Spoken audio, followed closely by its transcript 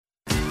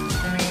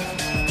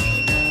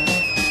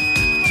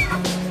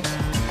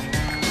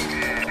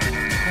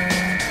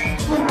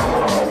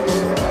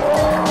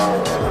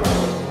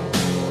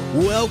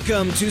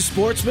Welcome to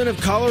Sportsman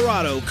of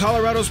Colorado,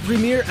 Colorado's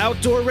premier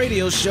outdoor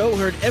radio show,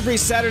 heard every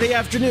Saturday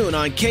afternoon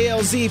on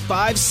KLZ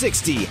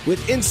 560,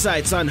 with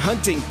insights on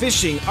hunting,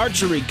 fishing,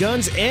 archery,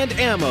 guns, and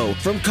ammo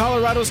from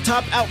Colorado's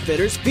top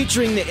outfitters,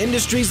 featuring the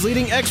industry's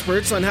leading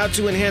experts on how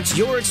to enhance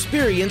your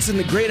experience in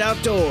the great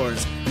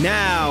outdoors.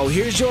 Now,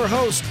 here's your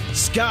host,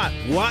 Scott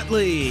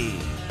Watley.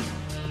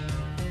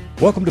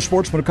 Welcome to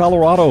Sportsman of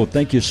Colorado.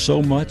 Thank you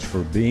so much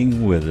for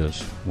being with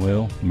us.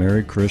 Well,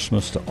 Merry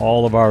Christmas to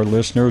all of our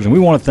listeners, and we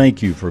want to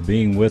thank you for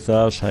being with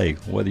us. Hey,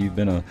 whether you've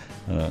been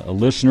a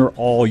listener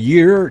all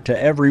year to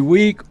every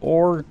week,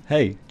 or,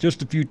 hey,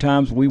 just a few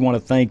times, we want to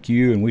thank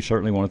you, and we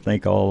certainly want to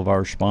thank all of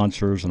our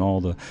sponsors and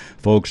all the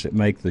folks that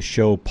make the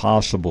show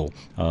possible.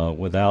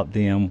 Without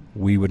them,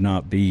 we would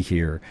not be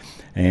here.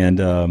 And,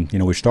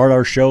 we start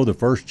our show the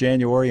 1st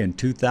January in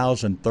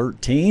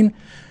 2013,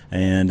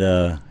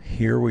 and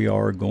here we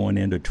are going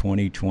into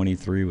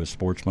 2023 with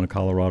Sportsman of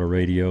Colorado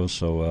Radio.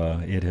 So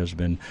it has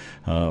been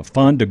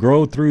fun to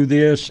grow through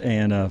this,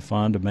 and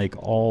fun to make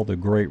all the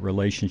great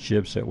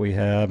relationships that we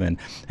have, and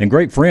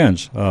great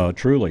friends,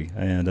 truly,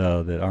 and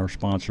that our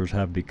sponsors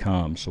have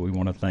become. So we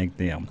want to thank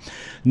them.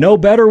 No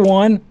better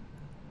one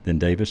than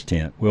Davis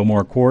Tent. Will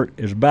Marquardt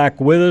is back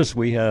with us.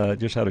 We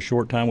just had a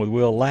short time with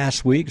Will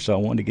last week, so I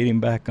wanted to get him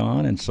back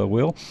on. And so,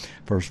 Will,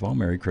 first of all,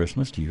 Merry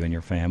Christmas to you and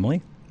your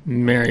family.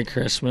 Merry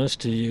Christmas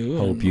to you.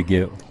 Hope you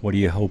get. What are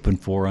you hoping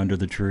for under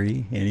the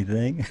tree?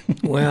 Anything?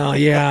 Well,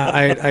 yeah,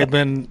 I've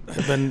been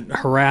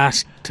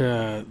harassed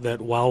that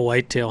while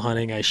whitetail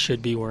hunting, I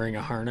should be wearing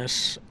a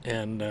harness,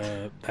 and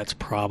that's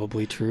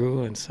probably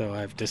true. And so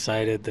I've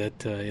decided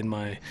that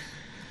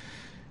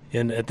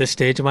at this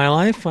stage of my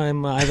life,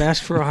 I've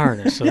asked for a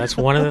harness. So that's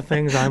one of the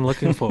things I'm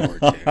looking forward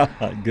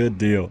to. Good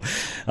deal.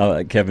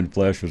 Kevin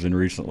Flesh was in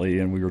recently,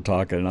 and we were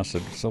talking, and I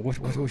said, so what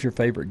was your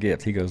favorite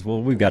gift? He goes,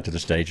 well, we've got to the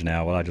stage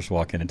now where I just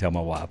walk in and tell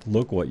my wife,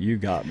 look what you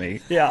got me.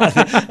 Yeah,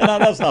 no,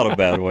 that's not a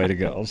bad way to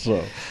go.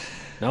 So.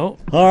 No.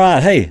 All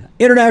right. Hey,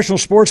 International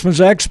Sportsman's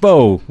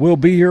Expo will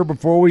be here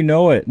before we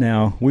know it.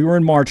 Now, we were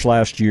in March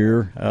last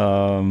year.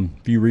 A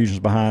few reasons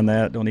behind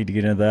that. Don't need to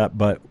get into that.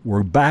 But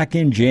we're back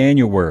in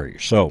January.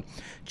 So,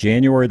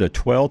 January the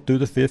 12th through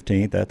the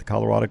 15th at the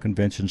Colorado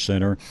Convention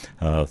Center,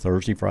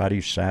 Thursday,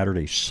 Friday,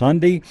 Saturday,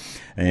 Sunday.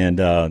 And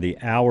the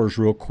hours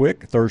real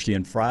quick, Thursday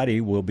and Friday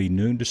will be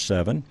noon to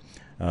 7,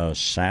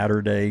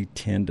 Saturday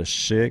 10 to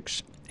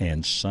 6,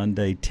 and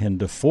Sunday 10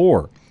 to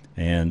 4.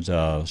 And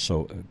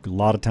so a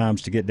lot of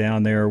times to get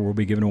down there, we'll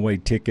be giving away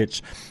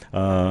tickets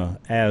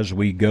as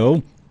we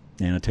go.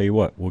 And I tell you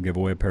what, we'll give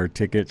away a pair of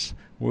tickets.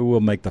 We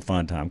will make the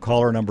fun time.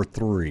 Caller number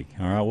 3.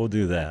 All right, we'll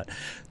do that.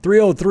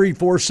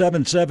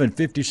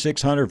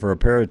 303-477-5600 for a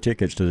pair of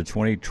tickets to the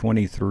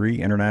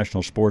 2023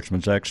 International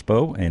Sportsman's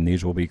Expo. And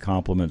these will be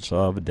compliments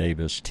of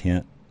Davis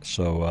Tent.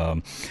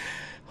 So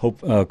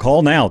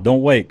call now.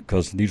 Don't wait,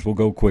 because these will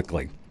go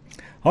quickly.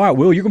 All right,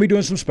 Will, you're going to be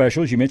doing some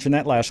specials. You mentioned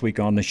that last week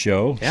on the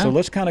show. Yeah. So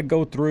let's kind of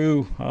go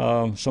through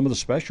some of the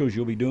specials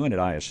you'll be doing at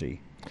ISE.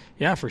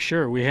 Yeah, for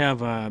sure. We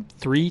have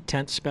 3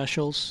 tent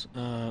specials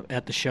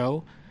at the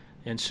show.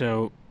 And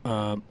so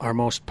our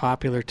most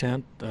popular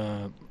tent,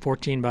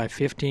 14 by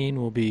 15,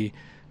 will be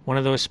one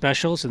of those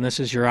specials. And this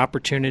is your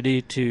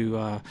opportunity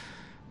to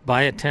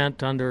buy a tent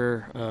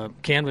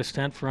canvas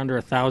tent for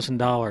under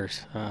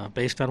 $1,000.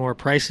 Based on where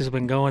prices have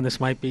been going, this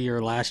might be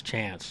your last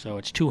chance. So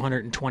it's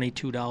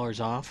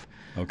 $222 off.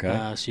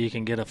 Okay. So you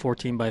can get a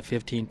 14 by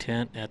 15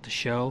 tent at the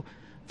show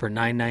for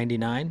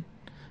 $9.99.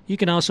 You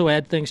can also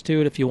add things to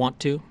it if you want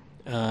to,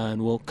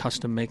 and we'll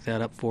custom make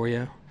that up for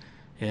you.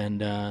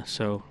 And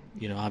so,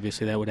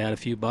 obviously that would add a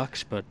few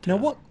bucks. But now,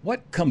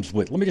 what comes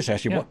with? Let me just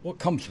ask you, what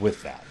comes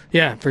with that?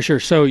 Yeah, for sure.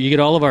 So you get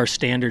all of our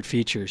standard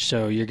features.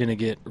 So you're going to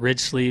get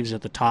ridge sleeves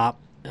at the top.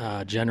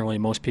 Generally,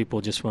 most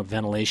people just from a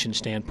ventilation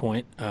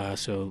standpoint.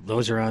 So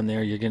those are on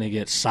there. You're going to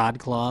get sod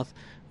cloth,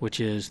 which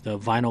is the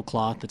vinyl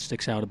cloth that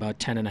sticks out about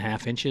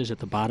 10.5 inches at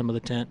the bottom of the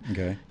tent.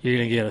 Okay. You're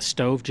going to get a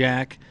stove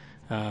jack.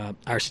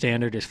 Our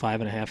standard is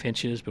 5.5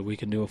 inches, but we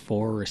can do a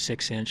 4 or a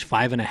 6 inch.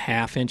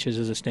 5.5 inches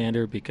is a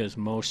standard because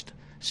most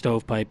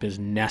stovepipe is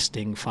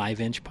nesting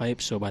 5-inch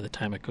pipe. So by the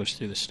time it goes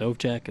through the stove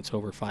jack, it's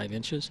over 5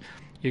 inches.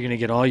 You're going to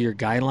get all your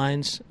guy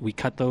lines. We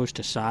cut those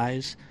to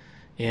size,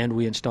 and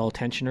we install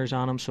tensioners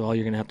on them. So all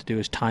you're going to have to do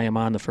is tie them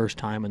on the first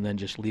time and then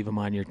just leave them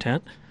on your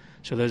tent.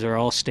 So those are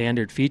all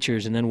standard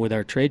features. And then with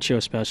our trade show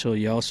special,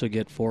 you also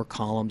get 4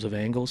 columns of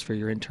angles for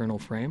your internal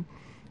frame.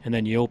 And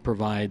then you'll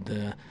provide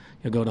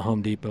you'll go to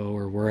Home Depot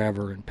or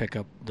wherever and pick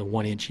up the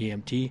 1-inch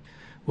EMT.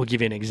 We'll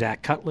give you an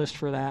exact cut list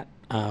for that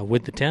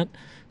with the tent.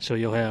 So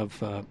you'll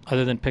have,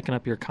 other than picking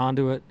up your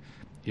conduit,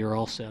 you're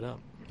all set up.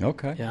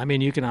 Okay. Yeah, I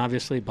mean, you can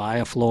obviously buy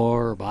a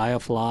floor or buy a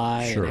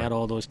fly Sure. and add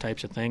all those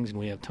types of things, and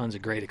we have tons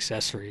of great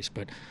accessories.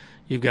 But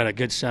you've got a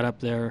good setup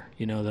there,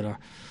 that our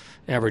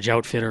average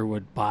outfitter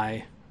would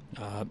buy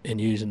and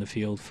use in the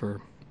field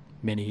for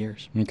many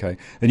years. Okay.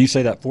 And you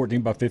say that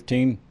 14 by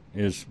 15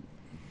 is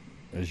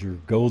your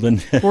golden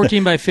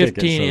 14 by 15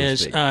 ticket, so to is,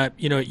 speak.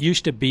 it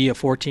used to be a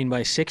 14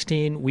 by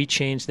 16. We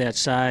changed that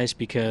size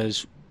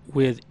because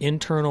with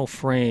internal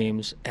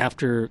frames,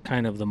 after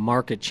kind of the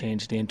market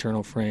changed the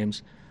internal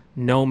frames,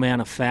 no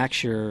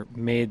manufacturer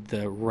made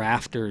the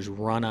rafters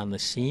run on the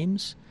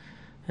seams.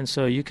 And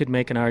so you could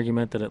make an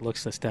argument that it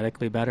looks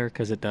aesthetically better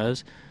because it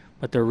does.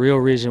 But the real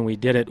reason we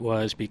did it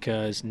was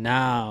because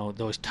now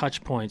those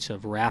touch points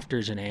of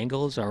rafters and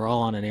angles are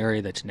all on an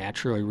area that's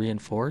naturally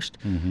reinforced.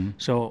 Mm-hmm.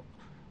 So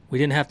we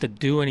didn't have to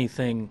do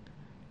anything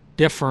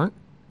different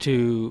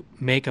to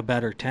make a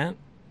better tent.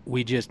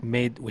 We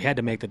had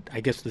to make I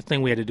guess the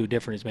thing we had to do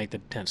different is make the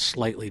tent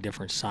slightly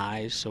different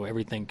size so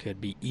everything could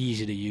be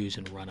easy to use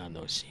and run on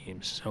those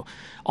seams. So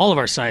all of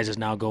our sizes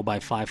now go by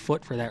 5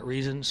 foot for that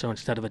reason. So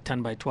instead of a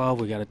 10 by 12,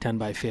 we got a 10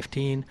 by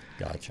 15.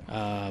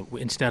 Gotcha.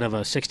 Instead of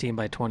a 16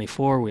 by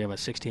 24, we have a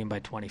 16 by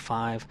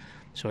 25.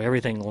 So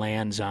everything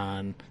lands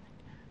on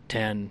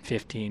 10,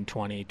 15,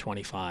 20,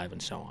 25,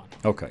 and so on.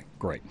 Okay,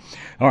 great.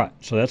 All right,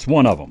 so that's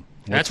one of them.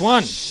 That's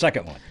one.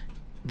 Second one.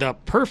 The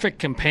perfect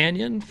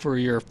companion for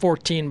your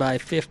 14 by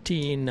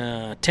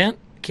 15 tent,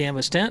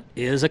 canvas tent,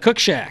 is a cook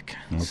shack.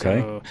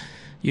 Okay. So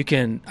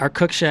our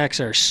cook shacks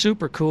are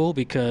super cool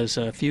because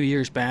a few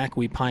years back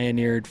we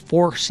pioneered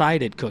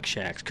 4-sided cook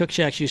shacks. Cook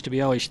shacks used to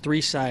be always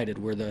 3-sided,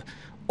 where the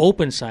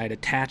open side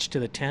attached to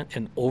the tent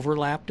and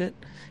overlapped it.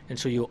 And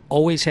so you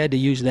always had to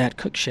use that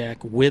cook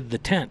shack with the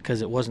tent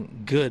because it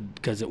wasn't good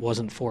because it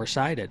wasn't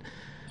 4-sided.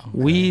 Okay.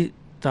 We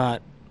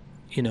thought,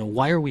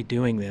 why are we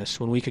doing this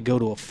when we could go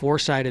to a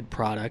 4-sided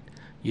product?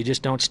 You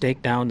just don't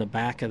stake down the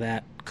back of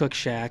that cook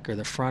shack or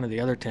the front of the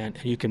other tent,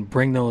 and you can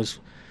bring those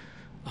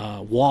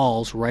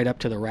walls right up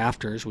to the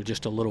rafters with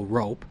just a little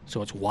rope.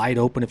 So it's wide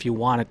open if you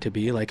want it to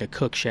be, like a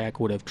cook shack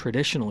would have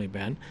traditionally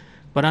been.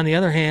 But on the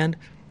other hand,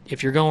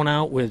 if you're going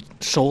out with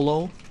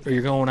solo or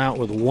you're going out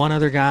with one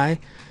other guy,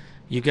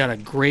 you've got a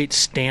great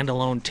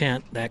standalone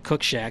tent, that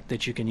cook shack,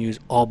 that you can use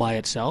all by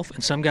itself.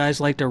 And some guys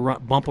like to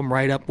bump them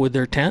right up with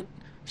their tent.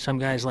 Some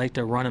guys like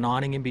to run an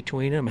awning in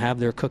between them, have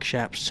their cook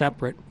shack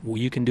separate. Well,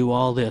 you can do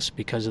all this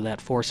because of that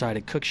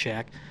 4-sided cook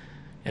shack,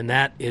 and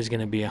that is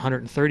going to be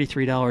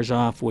 $133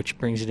 off, which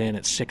brings it in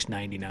at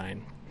 $699.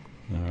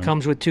 Right.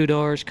 Comes with 2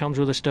 doors, comes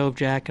with a stove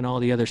jack, and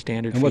all the other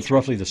standard And what's features.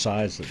 roughly the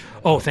size?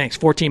 Thanks,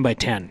 14 by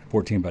 10.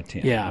 14 by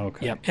 10. Yeah,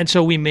 okay. Yep. And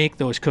so we make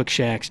those cook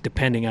shacks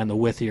depending on the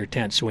width of your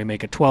tent. So we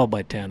make a 12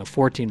 by 10, a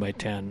 14 by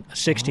 10, a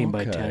 16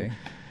 by 10.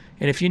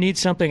 And if you need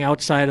something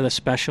outside of the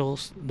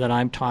specials that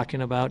I'm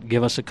talking about,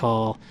 give us a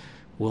call.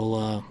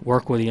 We'll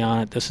work with you on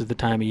it. This is the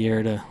time of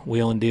year to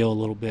wheel and deal a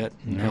little bit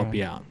and help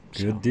you out.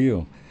 Good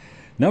deal.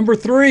 Number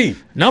 3.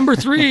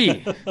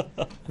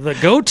 The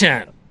Go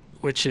Tent,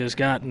 which has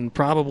gotten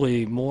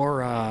probably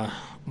more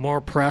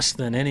press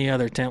than any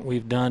other tent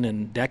we've done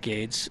in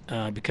decades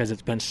because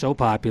it's been so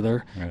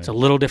popular. Right. It's a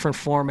little different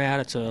format.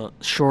 It's a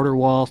shorter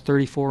wall,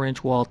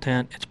 34-inch wall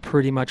tent. It's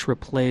pretty much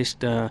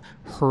replaced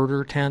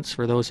herder tents,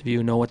 for those of you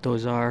who know what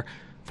those are,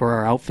 for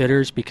our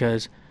outfitters,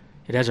 because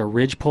it has a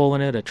ridge pole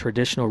in it, a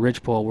traditional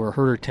ridge pole, where a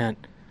herder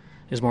tent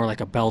is more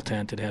like a bell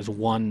tent. It has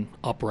one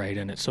upright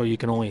in it, so you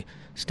can only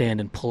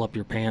stand and pull up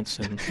your pants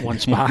in one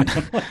spot.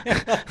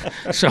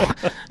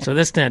 So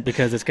this tent,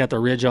 because it's got the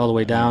ridge all the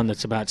way down,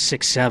 that's about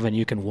 6'7",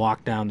 you can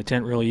walk down the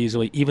tent really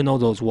easily. Even though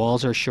those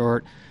walls are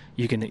short,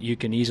 you can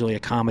easily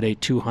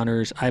accommodate 2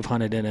 hunters. I've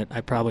hunted in it.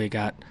 I probably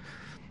got,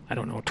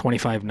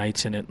 25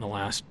 nights in it in the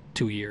last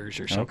 2 years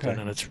or something.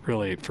 Okay. And it's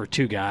really, for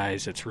 2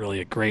 guys, it's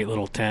really a great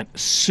little tent.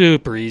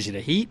 Super easy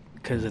to heat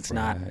because it's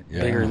not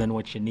bigger than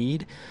what you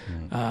need.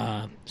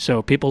 Yeah.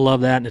 So people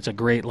love that, and it's a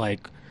great,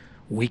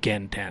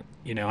 weekend tent.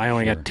 I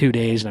only got 2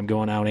 days and I'm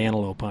going out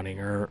antelope hunting,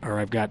 or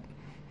I've got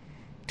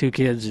 2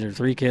 kids or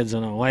 3 kids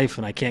and a wife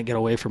and I can't get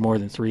away for more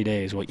than 3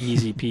 days. Well,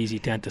 easy peasy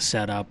tent to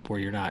set up where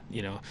you're not,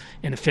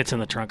 and it fits in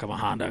the trunk of a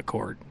Honda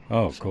Accord.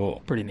 Oh, so,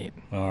 cool. Pretty neat.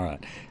 All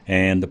right.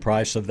 And the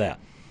price of that?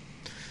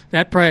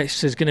 That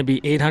price is going to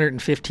be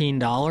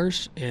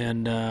 $815,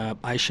 and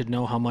I should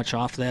know how much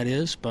off that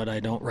is, but I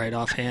don't right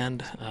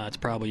offhand. It's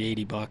probably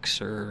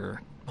 $80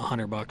 or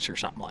 $100 or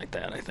something like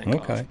that, I think.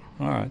 Okay,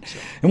 all right. So.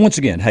 And once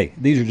again, hey,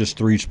 these are just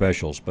 3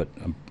 specials, but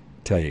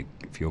tell you,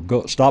 if you'll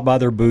go stop by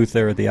their booth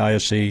there at the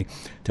ISC,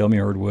 tell me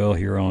you heard Will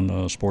here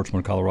on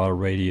Sportsman Colorado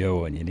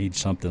Radio, and you need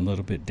something a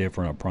little bit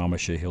different, I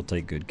promise you he'll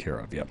take good care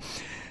of you.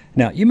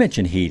 Now, you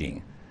mentioned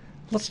heating.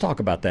 Let's talk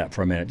about that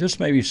for a minute. Just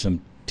maybe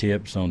some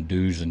tips on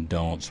do's and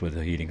don'ts with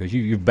the heating, because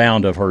you've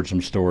bound to have heard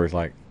some stories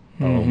like,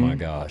 oh my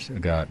gosh,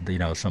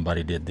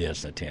 somebody did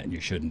this in a tent.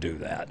 You shouldn't do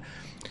that.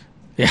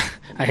 Yeah,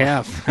 I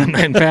have.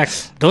 In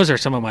fact, those are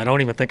some of them I don't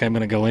even think I'm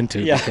going to go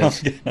into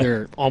because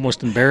they're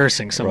almost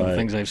embarrassing, some of the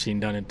things I've seen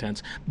done in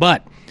tents.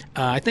 But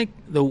I think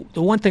the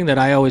one thing that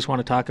I always want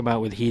to talk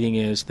about with heating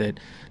is that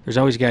there's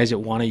always guys that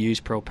want to use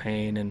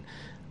propane, and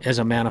as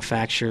a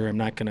manufacturer, I'm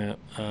not going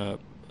to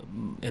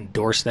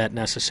endorse that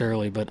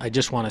necessarily, but I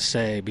just want to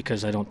say,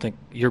 because I don't think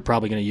you're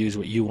probably going to use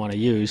what you want to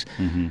use,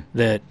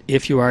 that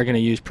if you are going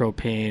to use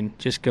propane,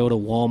 just go to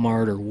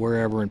Walmart or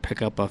wherever and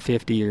pick up a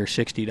 $50 or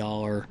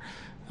 $60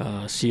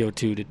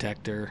 CO2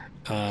 detector,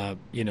 so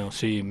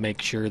you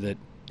make sure that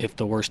if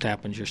the worst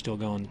happens, you're still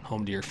going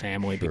home to your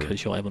family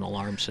because you'll have an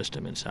alarm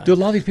system inside. Do a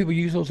lot of these people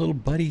use those little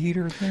buddy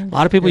heater things? A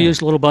lot of people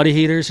use little buddy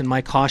heaters, and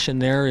my caution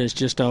there is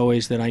just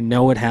always that I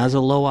know it has a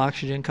low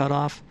oxygen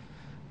cutoff,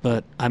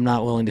 but I'm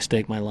not willing to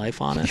stake my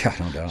life on it. Yeah,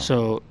 no doubt.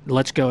 So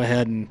let's go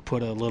ahead and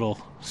put a little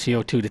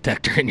CO2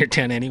 detector in your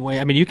tent anyway.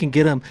 I mean, you can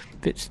get them,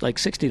 it's like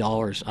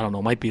 $60, I don't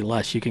know, might be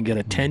less. You can get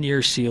a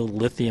 10-year sealed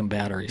lithium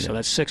battery, so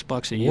that's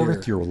 $6 a year.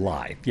 Worth your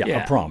life.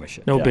 Yeah, I promise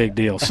you. No big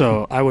deal.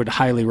 So I would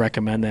highly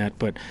recommend that.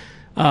 But,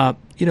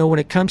 when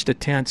it comes to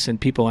tents and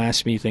people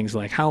ask me things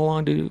like, how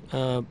long do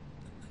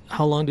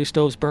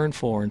stoves burn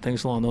for and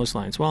things along those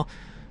lines? Well,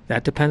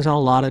 that depends on a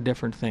lot of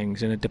different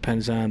things, and it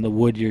depends on the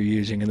wood you're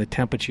using and the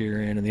temperature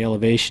you're in and the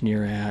elevation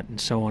you're at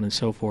and so on and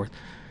so forth.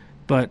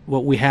 But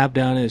what we have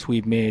done is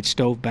we've made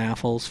stove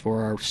baffles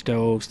for our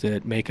stoves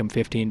that make them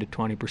 15 to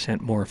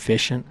 20% more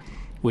efficient,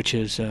 which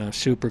is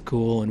super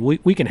cool. And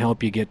we can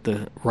help you get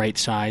the right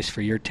size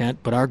for your tent.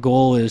 But our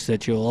goal is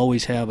that you'll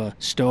always have a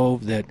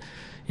stove that,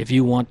 if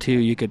you want to,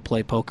 you could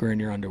play poker in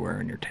your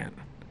underwear in your tent.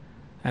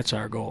 That's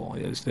our goal,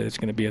 is that it's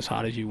going to be as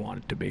hot as you want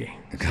it to be.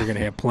 You're going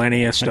to have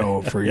plenty of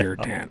stove for your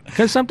tent.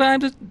 Because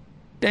sometimes it's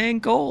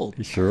dang cold.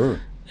 Sure.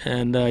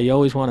 And you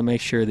always want to make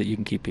sure that you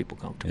can keep people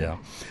comfortable. Yeah.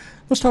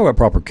 Let's talk about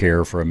proper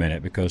care for a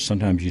minute, because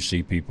sometimes you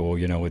see people,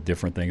 with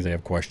different things. They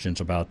have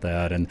questions about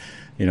that, and,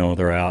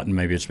 they're out and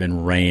maybe it's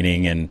been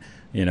raining and,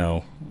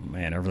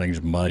 man,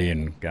 everything's muddy,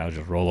 and guys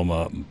just roll them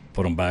up and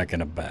put them back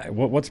in a bag.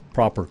 What's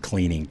proper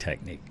cleaning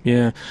technique?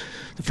 Yeah.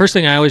 The first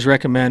thing I always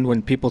recommend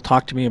when people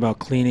talk to me about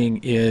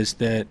cleaning is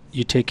that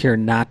you take care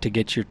not to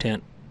get your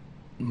tent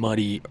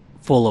muddy,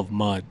 full of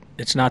mud.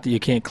 It's not that you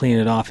can't clean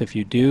it off if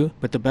you do,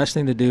 but the best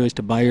thing to do is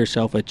to buy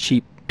yourself a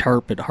cheap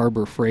tarp at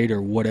Harbor Freight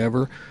or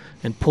whatever,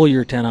 and pull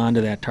your tent onto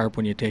that tarp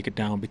when you take it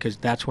down, because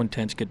that's when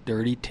tents get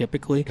dirty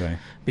typically,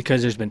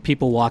 because there's been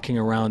people walking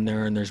around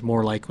there and there's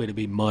more likely to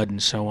be mud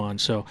and so on.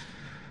 So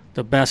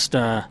the best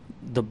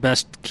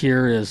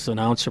cure is an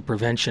ounce of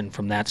prevention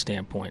from that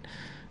standpoint.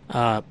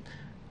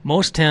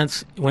 Most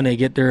tents, when they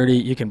get dirty,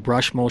 you can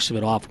brush most of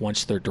it off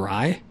once they're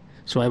dry.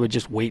 So I would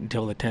just wait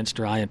until the tent's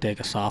dry and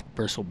take a soft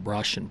bristle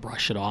brush and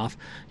brush it off.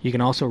 You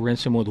can also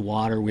rinse them with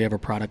water. We have a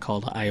product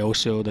called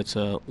Ioso that's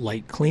a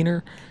light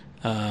cleaner.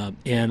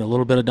 And a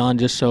little bit of Dawn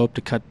dish soap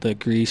to cut the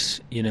grease,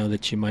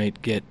 that you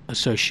might get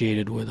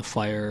associated with a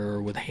fire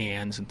or with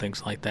hands and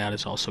things like that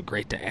is also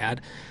great to add.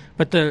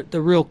 But the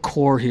real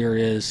core here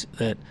is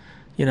that,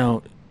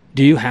 do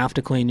you have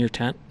to clean your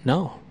tent?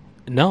 No,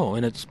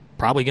 and it's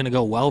probably going to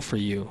go well for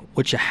you.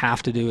 What you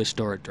have to do is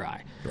store it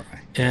dry.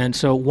 And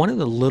so one of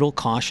the little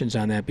cautions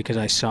on that, because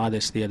I saw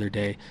this the other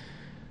day,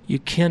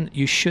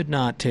 you should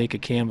not take a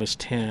canvas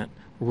tent,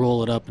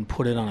 roll it up, and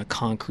put it on a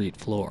concrete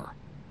floor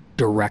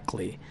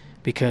directly,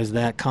 because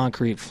that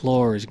concrete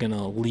floor is going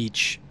to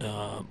leach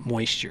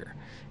moisture,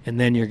 and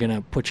then you're going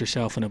to put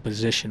yourself in a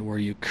position where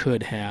you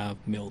could have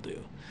mildew.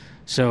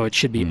 So it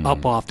should be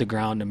up off the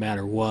ground no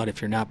matter what.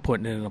 If you're not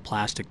putting it in a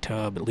plastic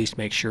tub, at least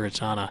make sure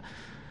it's on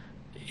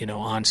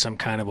on some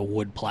kind of a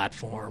wood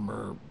platform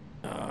or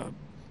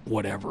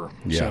whatever.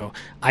 Yeah. So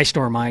I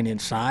store mine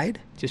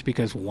inside just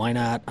because why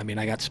not? I mean,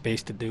 I got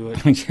space to do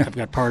it. I've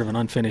got part of an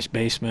unfinished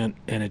basement,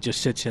 and it just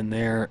sits in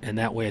there, and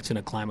that way it's in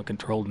a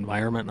climate-controlled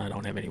environment, and I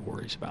don't have any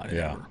worries about it.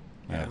 Yeah,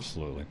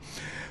 absolutely.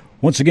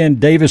 Once again,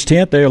 Davis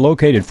Tent, they are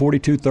located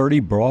 4230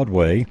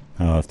 Broadway,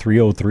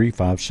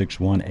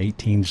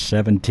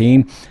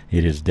 303-561-1817.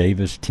 It is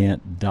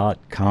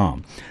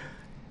davistent.com.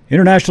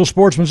 International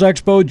Sportsman's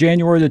Expo,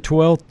 January the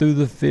 12th through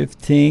the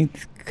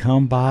 15th.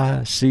 Come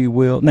by, see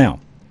Will. Now,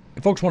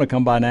 if folks want to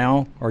come by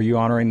now, are you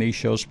honoring these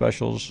show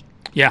specials?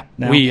 Yeah,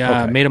 now? We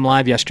made them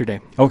live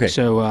yesterday. Okay.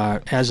 So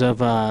as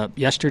of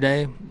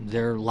yesterday,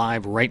 they're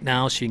live right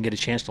now, so you can get a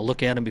chance to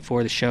look at them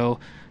before the show,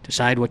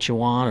 decide what you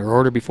want, or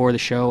order before the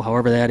show,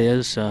 however that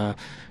is.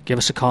 Give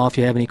us a call if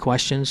you have any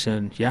questions,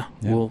 and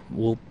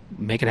we'll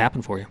make it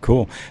happen for you.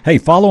 Cool. Hey,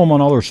 follow them on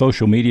all their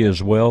social media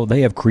as well.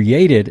 They have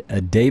created a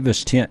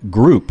Davis Tent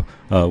group,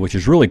 which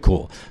is really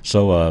cool.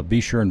 So be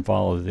sure and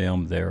follow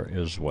them there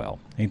as well.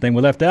 Anything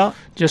we left out?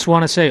 Just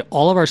want to say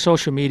all of our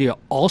social media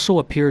also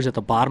appears at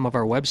the bottom of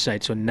our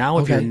website. So now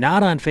if you're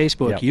not on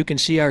Facebook, you can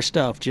see our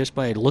stuff just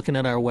by looking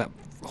at our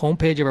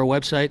homepage of our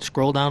website.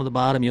 Scroll down to the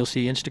bottom. You'll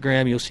see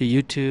Instagram. You'll see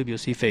YouTube. You'll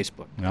see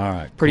Facebook. All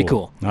right. Pretty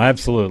cool.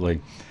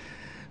 Absolutely.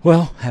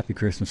 Well, happy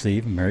Christmas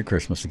Eve and Merry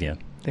Christmas again.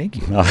 Thank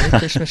you. Merry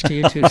Christmas to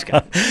you too,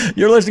 Scott.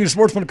 You're listening to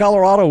Sportsman of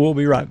Colorado. We'll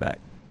be right back.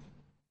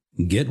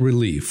 Get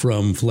relief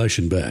from Flesh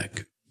and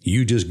Beck.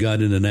 You just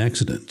got in an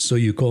accident, so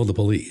you call the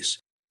police.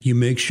 You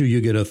make sure you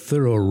get a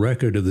thorough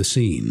record of the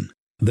scene.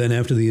 Then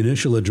after the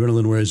initial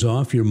adrenaline wears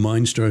off, your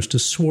mind starts to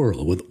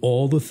swirl with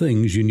all the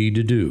things you need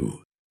to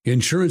do.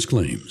 Insurance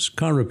claims,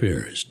 car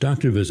repairs,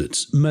 doctor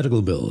visits,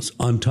 medical bills,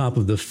 on top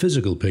of the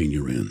physical pain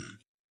you're in.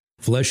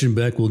 Flesh and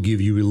Beck will give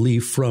you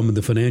relief from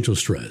the financial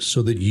stress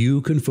so that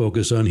you can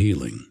focus on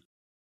healing.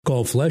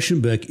 Call Flesh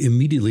and Beck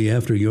immediately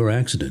after your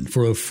accident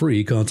for a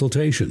free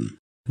consultation.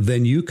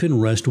 Then you can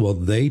rest while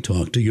they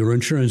talk to your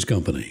insurance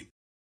company.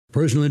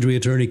 Personal injury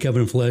attorney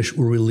Kevin Flesh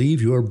will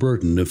relieve your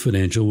burden of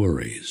financial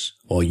worries.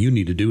 All you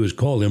need to do is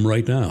call him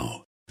right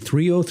now.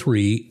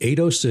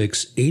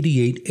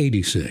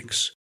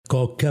 303-806-8886.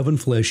 Call Kevin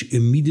Flesh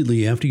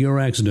immediately after your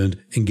accident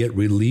and get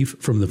relief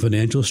from the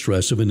financial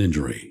stress of an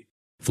injury.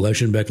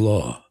 Flesh and Beck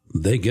Law.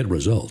 They get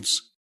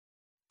results.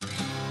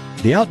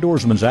 The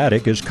Outdoorsman's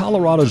Attic is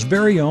Colorado's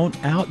very own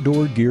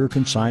outdoor gear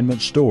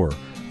consignment store.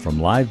 From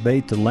live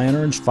bait to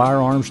lanterns,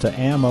 firearms to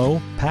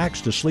ammo,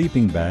 packs to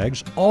sleeping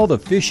bags, all the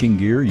fishing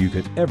gear you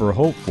could ever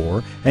hope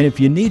for. And if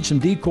you need some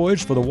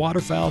decoys for the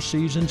waterfowl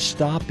season,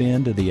 stop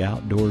into the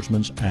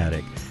Outdoorsman's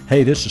Attic.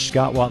 Hey, this is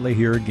Scott Watley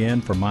here again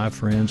from my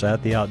friends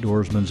at the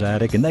Outdoorsman's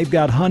Attic, and they've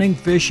got hunting,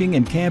 fishing,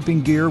 and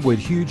camping gear with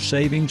huge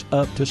savings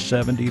up to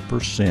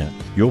 70%.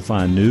 You'll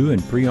find new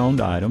and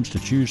pre-owned items to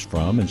choose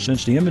from, and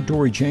since the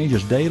inventory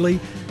changes daily,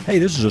 hey,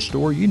 this is a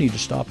store you need to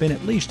stop in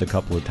at least a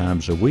couple of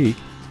times a week.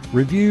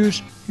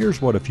 Reviews,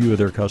 here's what a few of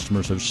their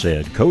customers have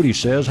said. Cody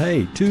says,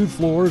 hey, 2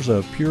 floors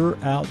of pure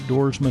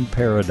outdoorsman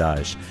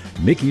paradise.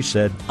 Mickey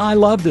said, I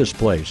love this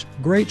place.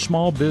 Great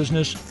small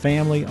business,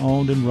 family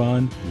owned and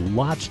run,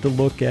 lots to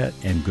look at,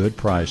 and good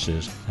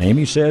prices.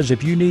 Amy says,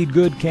 if you need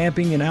good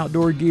camping and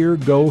outdoor gear,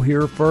 go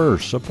here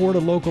first. Support a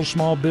local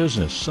small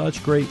business.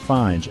 Such great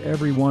finds.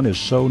 Everyone is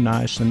so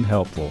nice and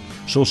helpful.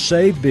 So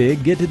save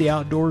big. Get to the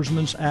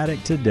Outdoorsman's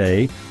Attic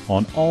today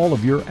on all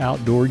of your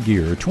outdoor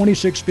gear.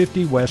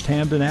 2650 West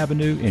Hampden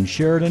Avenue in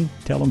Sheridan.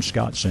 Tell them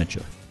Scott sent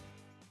you.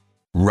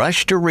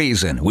 Rush to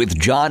Reason with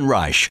John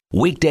Rush.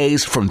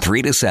 Weekdays from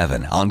 3 to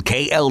 7 on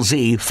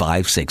KLZ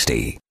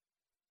 560.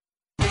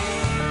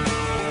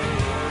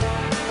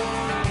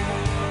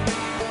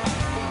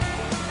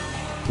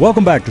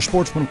 Welcome back to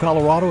Sportsman of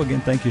Colorado.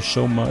 Again, thank you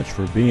so much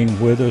for being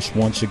with us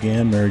once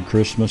again. Merry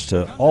Christmas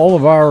to all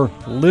of our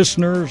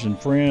listeners and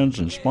friends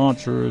and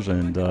sponsors,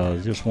 and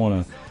just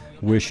want to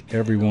wish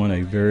everyone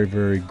a very,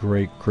 very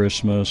great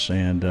Christmas.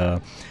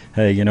 And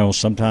hey, you know,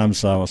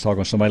 sometimes I was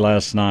talking to somebody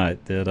last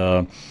night that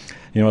I'd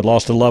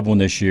lost a loved one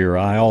this year.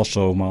 I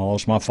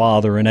lost my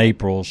father in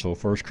April, so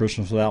first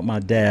Christmas without my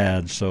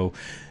dad. So,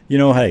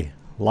 hey,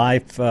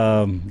 life,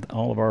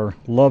 all of our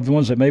loved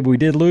ones that maybe we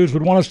did lose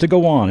would want us to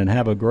go on and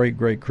have a great,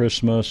 great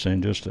Christmas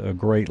and just a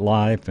great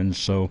life. And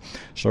so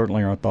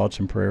certainly our thoughts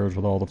and prayers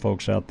with all the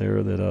folks out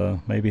there that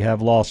maybe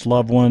have lost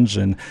loved ones.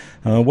 And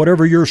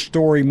whatever your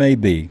story may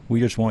be, we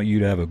just want you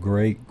to have a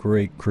great,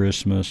 great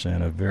Christmas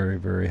and a very,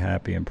 very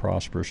happy and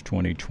prosperous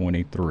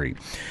 2023.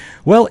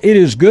 Well, it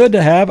is good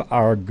to have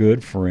our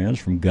good friends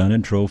from Gun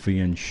and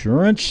Trophy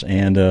Insurance,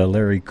 and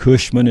Larry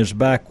Cushman is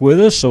back with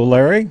us. So,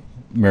 Larry,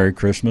 Merry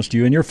Christmas to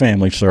you and your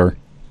family, sir.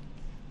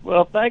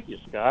 Well, thank you,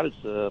 Scott.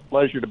 It's a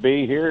pleasure to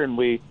be here, and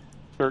we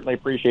certainly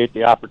appreciate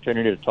the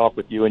opportunity to talk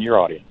with you and your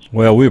audience.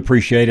 Well, we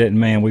appreciate it, and,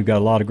 man, we've got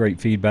a lot of great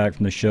feedback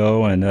from the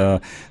show, and I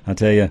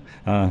tell you,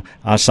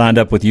 I signed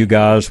up with you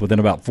guys within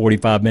about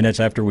 45 minutes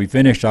after we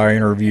finished our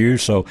interview,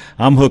 so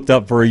I'm hooked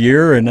up for a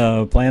year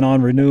and plan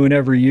on renewing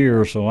every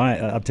year. So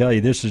I tell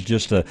you, this is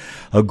just a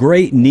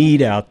great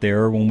need out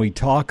there when we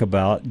talk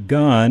about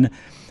gun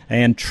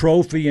and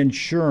trophy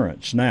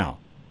insurance. Now,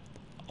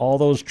 all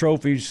those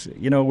trophies,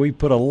 we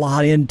put a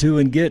lot into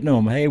and getting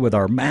them, hey, with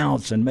our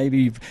mounts, and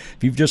maybe if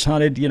you've just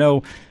hunted,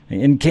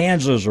 in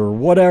Kansas or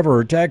whatever,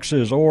 or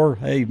Texas, or,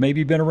 hey, maybe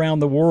you've been around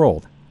the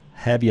world.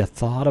 Have you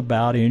thought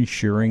about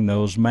insuring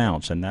those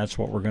mounts? And that's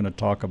what we're going to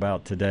talk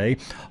about today.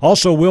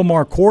 Also, Will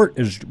Marquardt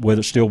is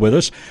still with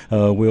us.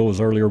 Will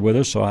was earlier with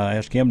us, so I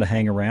asked him to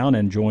hang around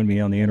and join me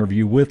on the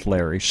interview with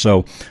Larry.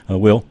 So,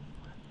 Will,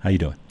 how you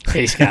doing?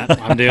 Hey, Scott.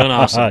 I'm doing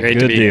awesome. Great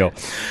to be deal. here.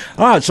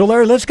 All right, so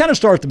Larry, let's kind of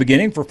start at the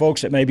beginning for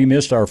folks that maybe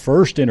missed our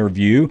first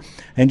interview,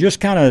 and just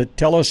kind of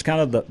tell us kind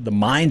of the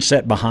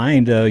mindset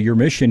behind your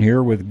mission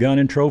here with Gun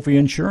and Trophy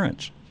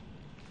Insurance.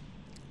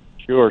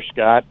 Sure,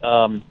 Scott.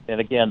 And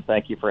again,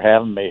 thank you for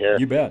having me here.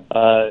 You bet.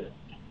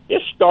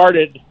 It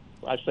started,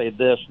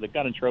 the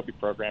Gun and Trophy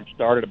program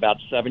started about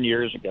 7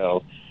 years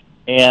ago,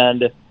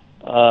 and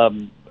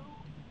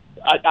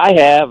I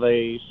have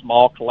a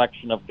small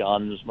collection of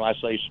guns. When I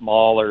say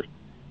small,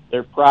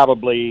 they're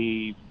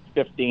probably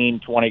 15,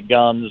 20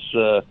 guns,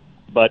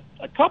 but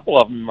a couple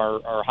of them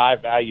are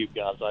high-value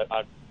guns.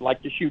 I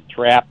like to shoot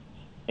trap,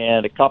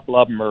 and a couple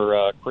of them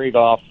are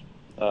Krieghoff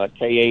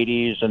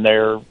K80s, and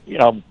they're,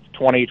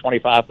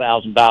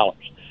 $20,000-$25,000.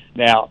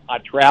 Now, I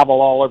travel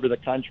all over the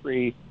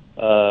country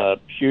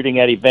shooting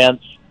at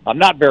events. I'm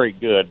not very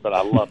good, but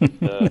I love it.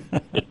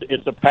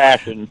 It's a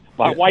passion.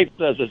 My wife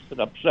says it's an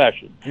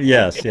obsession.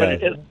 Yes, but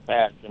it is a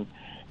passion.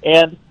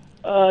 And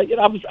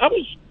I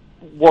was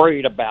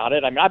worried about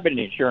it. I mean, I've been in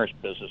the insurance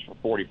business for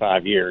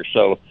 45 years,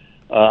 so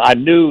I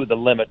knew the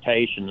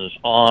limitations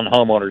on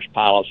homeowners'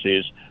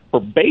 policies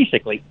for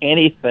basically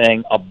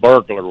anything a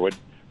burglar would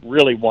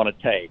really want to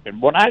take.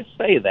 And when I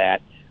say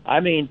that,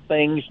 I mean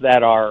things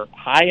that are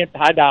high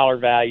dollar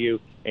value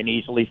and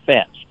easily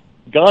fenced.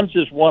 Guns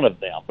is one of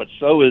them, but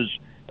so is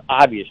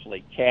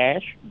obviously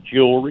cash,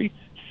 jewelry,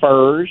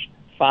 furs,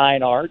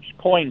 fine arts,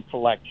 coin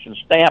collections,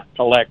 stamp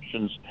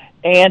collections,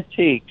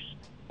 antiques.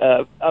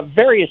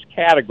 Various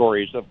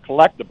categories of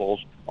collectibles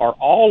are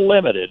all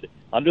limited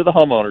under the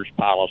homeowner's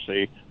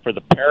policy for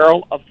the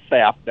peril of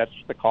theft, that's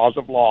the cause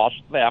of loss,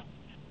 theft,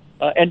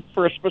 and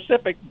for a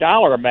specific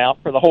dollar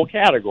amount for the whole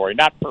category,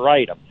 not per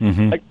item.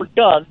 Like for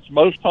guns,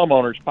 most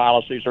homeowners'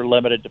 policies are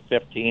limited to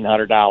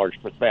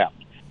 $1,500 for theft.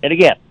 And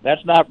again,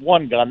 that's not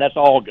one gun, that's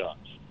all guns.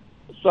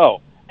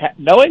 So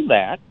knowing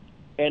that,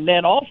 and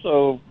then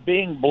also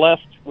being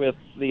blessed with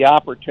the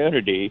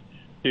opportunity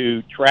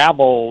to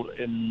travel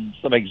in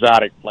some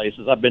exotic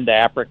places. I've been to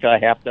Africa a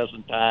half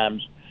dozen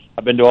times.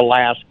 I've been to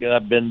Alaska.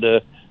 I've been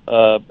to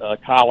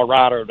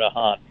Colorado to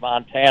hunt,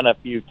 Montana a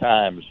few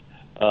times,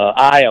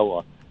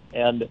 Iowa.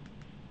 And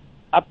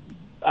I've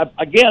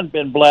again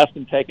been blessed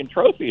and taken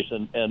trophies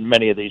in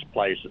many of these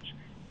places.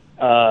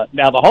 Now,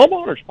 the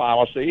homeowner's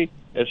policy,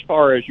 as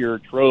far as your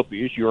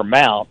trophies, your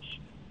mounts,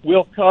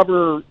 will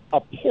cover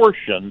a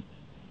portion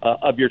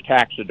of your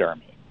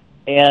taxidermy.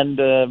 And,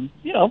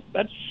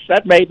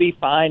 that may be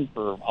fine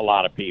for a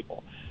lot of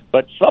people.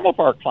 But some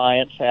of our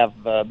clients have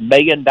 $1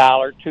 million,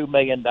 $2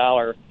 million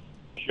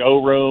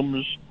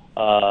showrooms,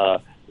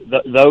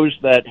 those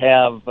that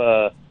have,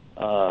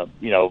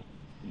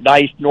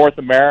 nice North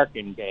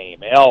American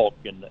game, elk,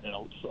 and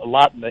a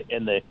lot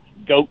in the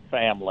goat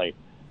family,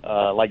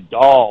 like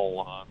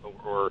Dall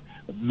or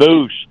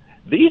moose.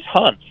 These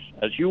hunts,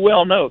 as you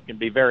well know, can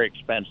be very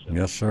expensive.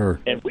 Yes, sir.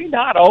 And we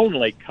not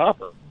only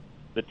cover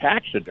the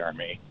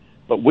taxidermy,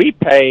 but we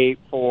pay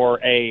for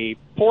a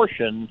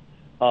portion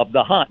of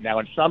the hunt. Now,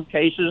 in some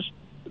cases,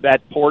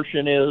 that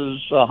portion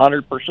is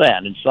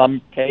 100%. In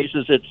some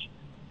cases, it's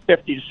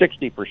 50 to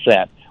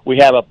 60%. We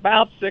have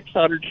about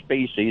 600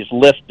 species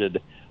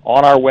listed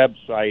on our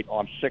website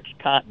on 6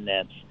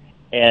 continents,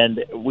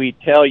 and we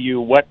tell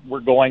you what we're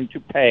going to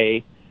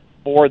pay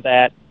for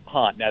that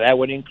hunt. Now, that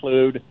would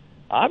include,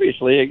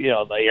 obviously,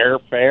 the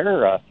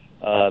airfare,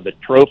 the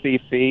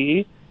trophy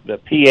fee, the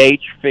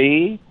PH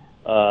fee,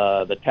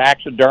 the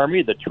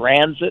taxidermy, the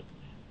transit.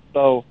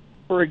 So,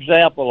 for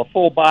example, a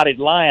full-bodied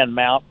lion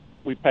mount,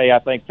 we pay, I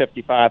think,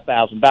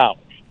 $55,000.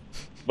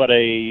 But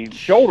a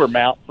shoulder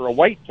mount for a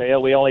whitetail,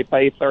 we only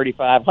pay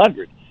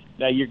 $3,500.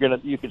 Now you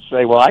could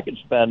say, well, I can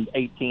spend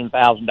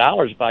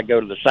 $18,000 if I go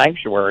to the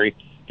sanctuary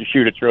to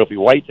shoot a trophy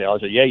whitetail. I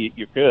said, yeah,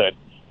 you could.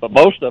 But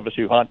most of us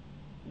who hunt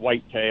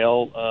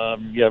whitetail,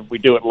 we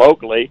do it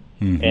locally,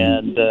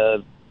 and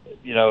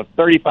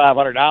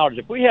 $3,500.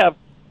 If we have,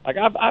 like,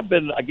 I've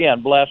been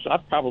again blessed.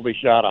 I've probably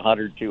shot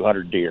 100,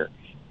 200 deer,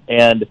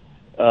 and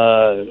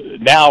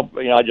now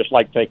I just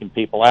like taking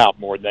people out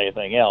more than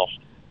anything else.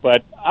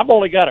 But I've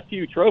only got a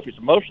few trophies.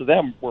 Most of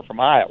them were from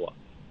Iowa.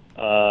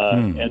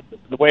 And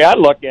the way I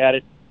look at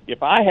it,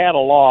 if I had a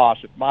loss,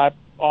 if my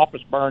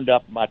office burned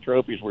up and my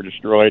trophies were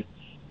destroyed,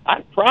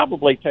 I'd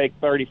probably take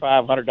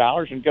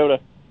 $3,500 and go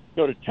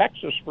to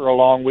Texas for a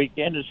long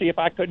weekend to see if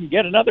I couldn't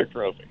get another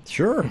trophy.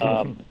 Sure.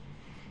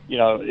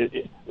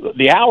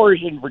 The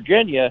hours in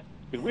Virginia,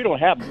 because we don't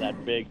have them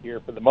that big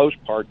here for the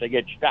most part, they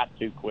get shot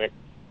too quick.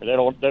 They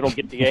don't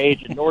get the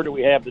age, and nor do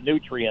we have the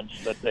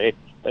nutrients that they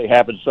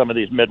have in some of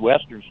these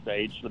Midwestern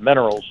states, the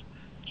minerals.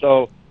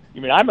 So,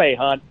 I may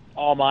hunt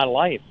all my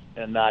life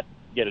and not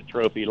get a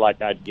trophy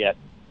like I'd get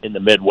in the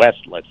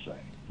Midwest, let's say.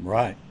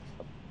 Right.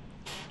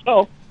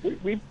 So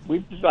we've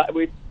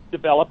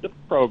developed a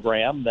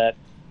program that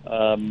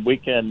we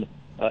can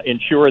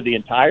insure the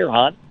entire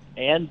hunt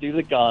and do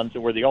the guns,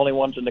 and we're the only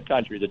ones in the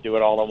country that do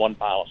it all in one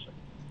policy.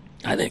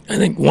 I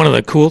think one of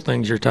the cool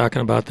things you're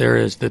talking about there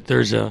is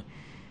that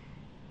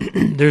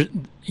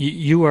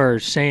you are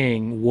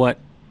saying what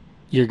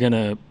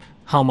you're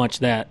how much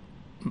that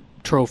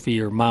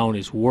trophy or mount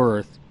is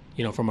worth,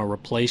 from a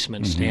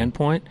replacement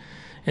standpoint.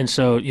 And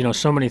so,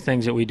 so many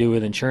things that we do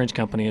with insurance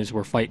companies,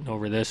 we're fighting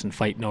over this and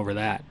fighting over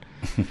that.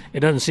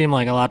 It doesn't seem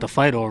like a lot to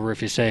fight over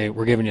if you say,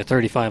 we're giving you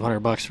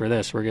 $3,500 for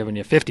this, we're giving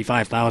you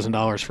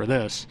 $55,000 for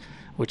this,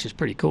 which is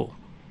pretty cool.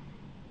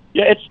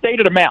 Yeah, it's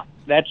stated amount.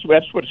 That's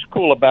what's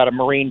cool about a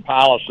marine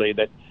policy,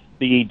 that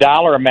the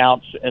dollar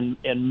amounts in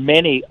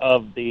many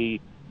of the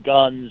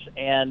guns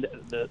and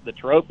the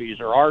trophies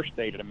are our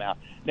stated amount.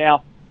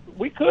 Now,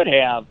 we could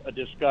have a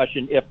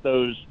discussion if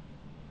those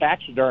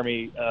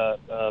taxidermy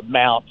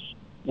mounts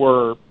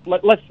were,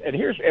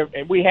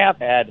 and we have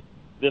had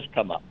this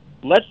come up.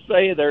 Let's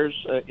say there's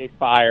a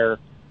fire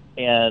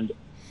and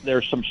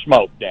there's some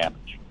smoke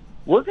damage.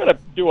 We're going to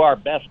do our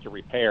best to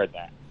repair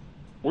that.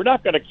 We're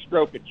not going to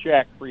stroke a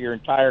check for your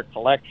entire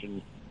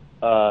collection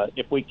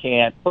if we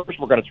can't. First,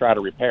 we're going to try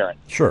to repair it.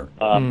 Sure.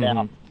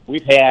 Now,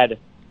 we've had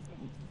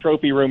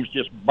trophy rooms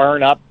just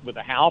burn up with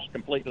a house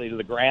completely to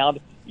the ground.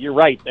 You're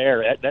right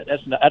there.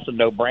 That's a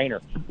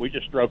no-brainer. We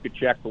just stroke a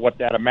check for what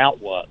that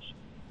amount was.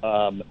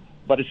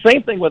 But the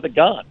same thing with a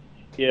gun.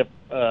 If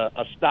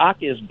a stock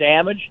is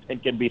damaged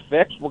and can be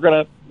fixed, we're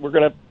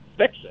gonna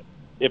fix it.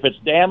 If it's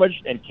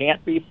damaged and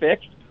can't be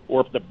fixed,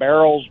 or if the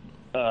barrel's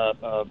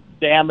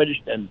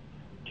damaged and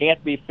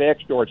can't be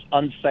fixed, or it's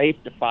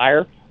unsafe to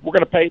fire, we're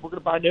gonna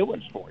buy new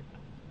ones for it.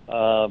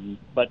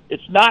 But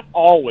it's not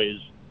always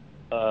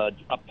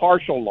a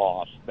partial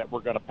loss that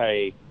we're going to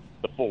pay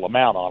the full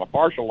amount on. A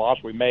partial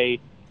loss, we may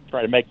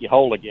try to make you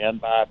whole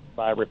again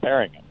by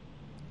repairing it.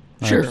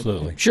 Sure,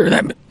 Absolutely. Sure,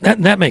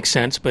 that makes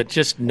sense. But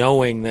just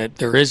knowing that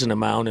there is an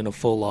amount in a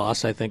full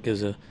loss, I think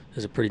is a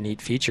pretty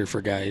neat feature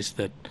for guys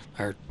that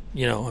are,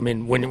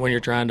 when you're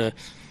trying to,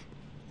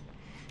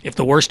 if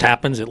the worst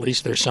happens, at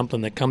least there's something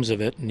that comes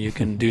of it, and you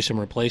can do some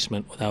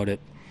replacement without it.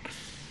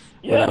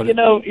 Yeah,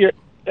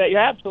 you're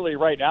absolutely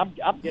right. I'm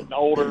getting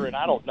older, and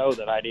I don't know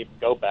that I'd even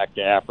go back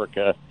to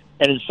Africa.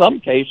 And in some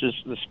cases,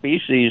 the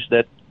species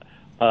that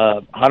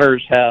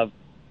hunters have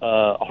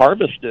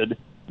harvested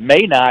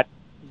may not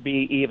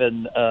be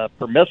even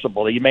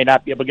permissible. You may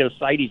not be able to get a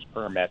CITES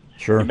permit.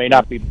 Sure. You may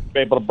not be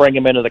able to bring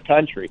them into the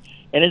country.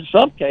 And in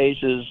some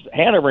cases,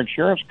 Hanover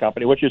Insurance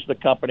Company, which is the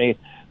company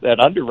that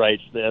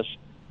underwrites this,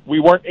 we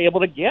weren't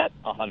able to get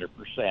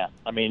 100%.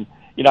 I mean,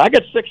 I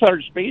got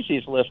 600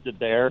 species listed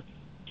there.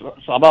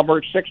 Some of them are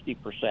at 60%,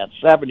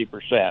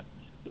 70%.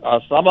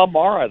 Some of them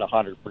are at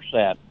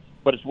 100%.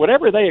 But it's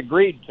whatever they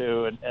agreed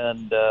to,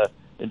 and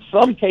in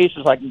some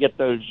cases I can get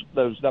those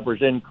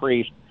numbers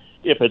increased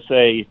if it's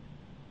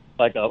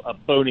like a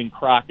Boone and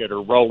Crockett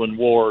or Roland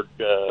Ward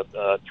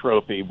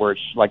trophy where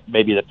it's like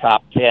maybe the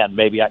top 10.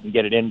 Maybe I can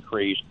get it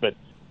increased. But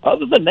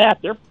other than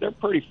that, they're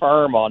pretty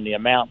firm on the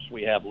amounts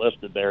we have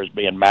listed there as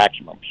being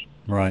maximums.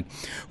 Right.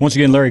 Once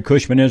again, Larry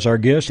Cushman is our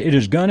guest. It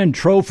is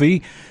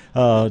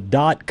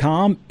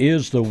gunandtrophy.com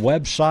is the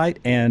website.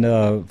 And,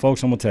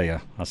 folks, I'm going to tell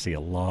you, I see a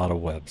lot of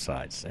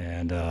websites.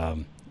 And a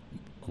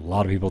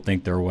lot of people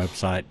think their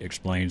website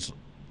explains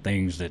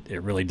things that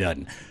it really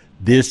doesn't.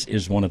 This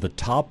is one of the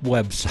top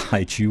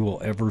websites you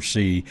will ever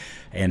see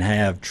and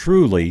have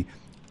truly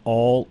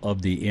all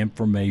of the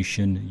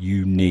information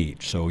you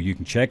need. So you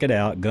can check it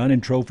out,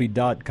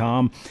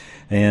 gunandtrophy.com.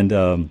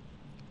 And,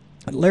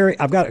 Larry,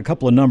 I've got a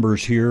couple of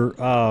numbers here.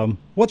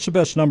 What's the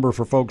best number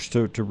for folks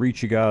to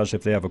reach you guys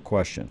if they have a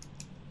question?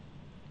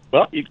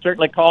 Well, you can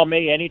certainly call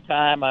me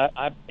anytime.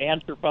 I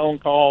answer phone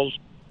calls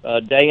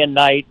day and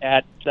night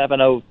at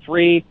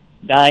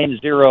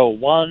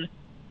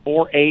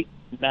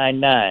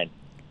 703-901-4899.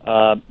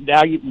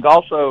 Now you can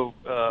also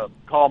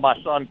call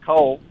my son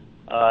Cole.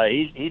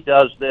 He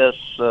does this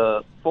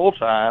full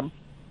time,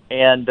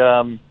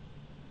 and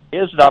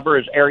his number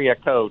is area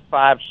code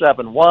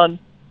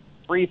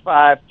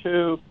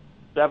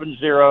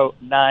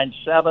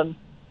 571-352-7097,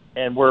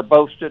 and we're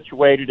both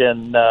situated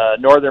in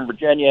Northern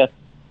Virginia,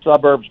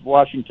 suburbs of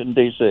Washington,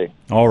 D.C.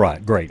 All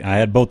right, great. I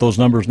had both those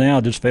numbers now.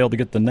 I just failed to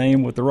get the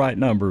name with the right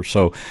number.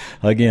 So,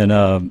 again,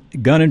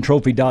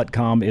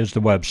 gunandtrophy.com is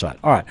the website.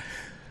 All right.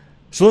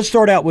 So let's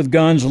start out with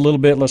guns a little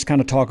bit. Let's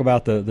kind of talk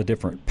about the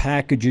different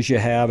packages you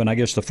have. And I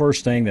guess the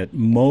first thing that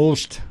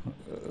most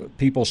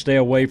people stay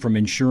away from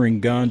insuring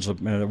guns,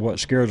 what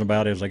scares them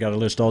about is they got to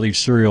list all these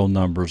serial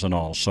numbers and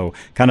all. So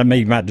kind of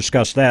maybe might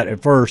discuss that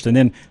at first and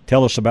then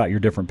tell us about your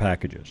different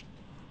packages.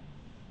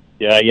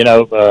 Yeah,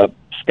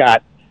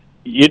 Scott,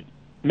 you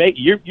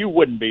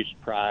wouldn't be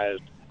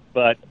surprised,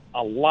 but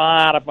a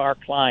lot of our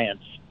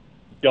clients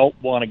don't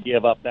want to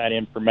give up that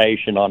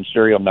information on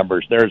serial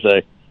numbers. There's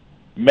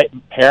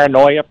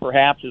paranoia,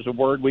 perhaps, is a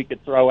word we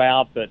could throw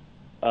out, but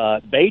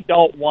they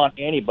don't want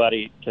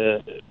anybody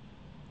to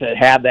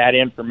have that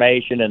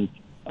information. And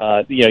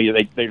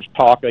they just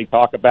talk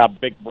about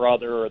Big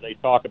Brother, or they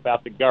talk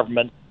about the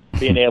government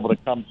being able to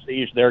come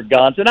seize their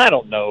guns. And I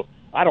don't know.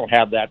 I don't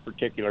have that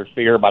particular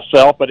fear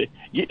myself, but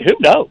who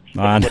knows?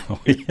 I know.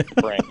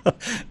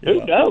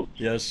 Who knows?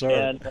 Yes, sir.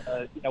 And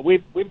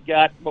we've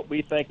got what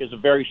we think is a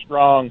very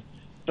strong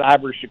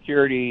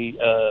cybersecurity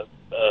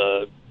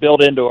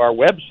built into our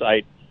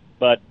website,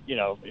 but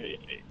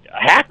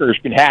hackers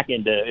can hack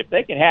into, if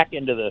they can hack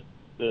into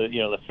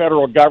the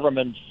federal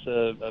government's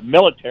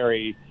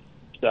military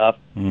stuff,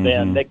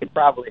 then they could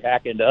probably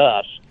hack into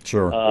us.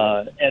 Sure.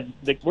 And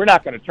we're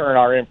not going to turn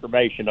our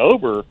information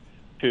over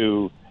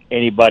to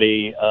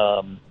anybody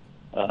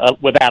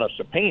without a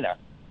subpoena.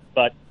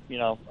 But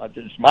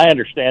it's my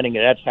understanding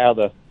that that's how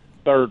the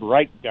Third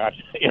Reich got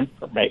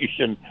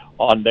information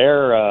on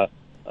their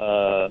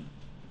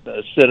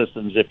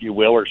citizens, if you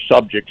will, or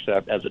subjects,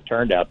 as it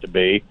turned out to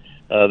be.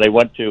 They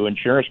went to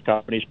insurance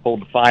companies,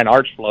 pulled the fine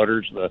arts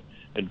floaters,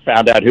 and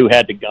found out who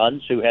had the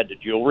guns, who had the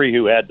jewelry,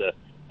 who had the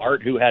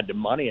art, who had the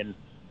money, and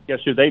guess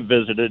who they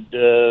visited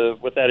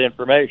with that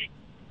information.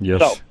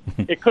 Yes. So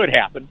it could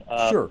happen.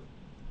 Sure.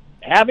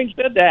 Having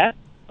said that,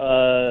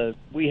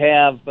 we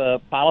have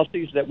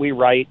policies that we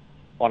write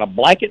on a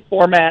blanket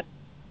format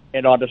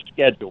and on a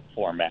scheduled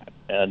format.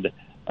 And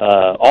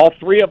all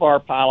three of our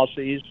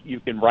policies you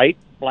can write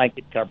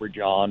blanket coverage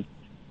on.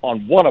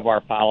 On one of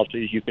our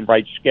policies, you can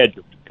write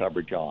scheduled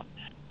coverage on.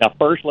 Now,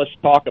 first, let's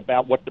talk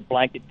about what the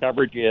blanket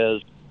coverage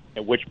is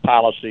and which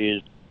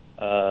policies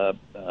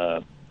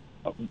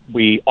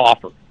we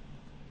offer.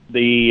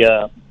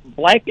 The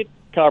blanket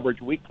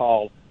coverage we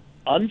call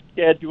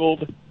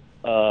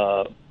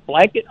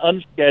blanket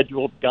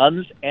unscheduled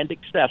guns and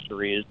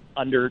accessories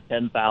under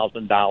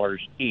 $10,000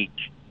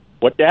 each.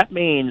 What that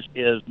means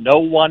is no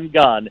one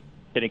gun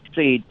can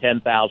exceed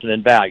 $10,000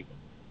 in value.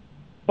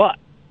 But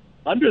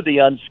under the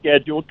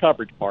unscheduled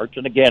coverage parts,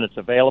 and again, it's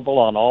available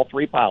on all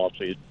three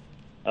policies,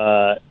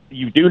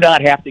 You do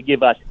not have to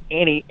give us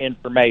any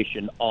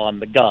information on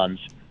the guns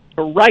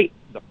to write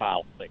the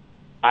policy.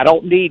 I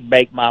don't need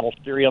make, model,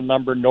 serial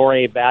number, nor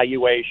a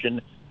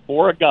valuation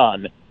for a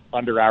gun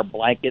under our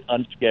blanket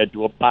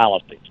unscheduled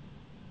policies.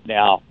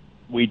 Now,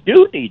 we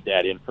do need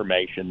that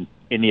information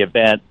in the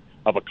event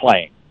of a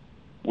claim.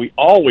 We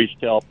always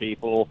tell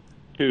people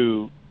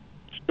to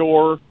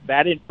store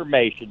that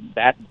information,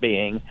 that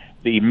being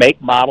the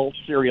make, model,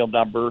 serial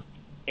number,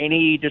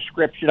 any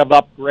description of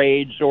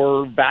upgrades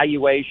or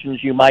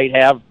valuations you might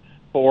have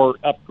for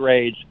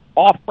upgrades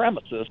off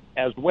premises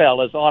as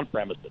well as on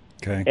premises.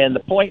 Okay. And the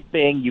point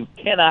being, you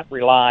cannot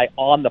rely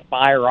on the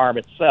firearm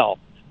itself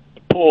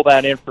to pull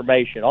that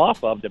information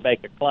off of to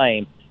make a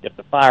claim if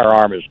the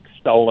firearm is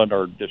stolen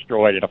or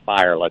destroyed in a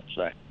fire, let's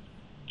say.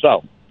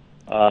 So,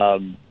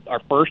 our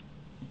first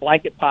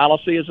blanket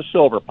policy is a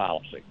silver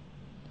policy.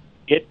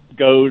 It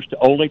goes to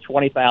only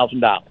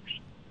 $20,000.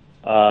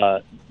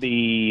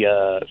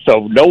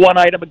 So no one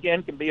item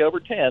again can be over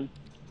 10,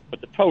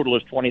 but the total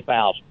is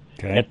 20,000.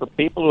 Okay. And for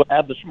people who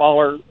have the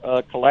smaller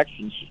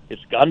collections,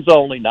 it's guns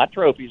only, not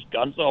trophies,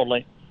 guns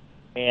only.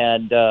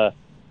 And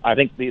I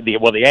think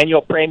the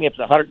annual premium is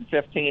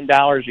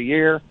 $115 a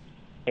year.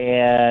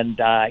 And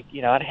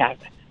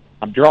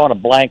I'm drawing a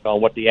blank on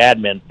what the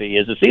admin fee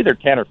is. It's either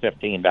 $10 or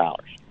 $15.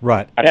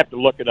 Right. I'd have to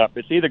look it up.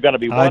 It's either going to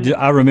be one.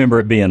 I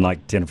remember it being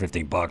like $10 or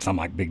 $15. I'm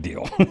like, big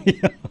deal.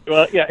 Yeah.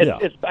 Well, yeah,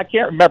 it's I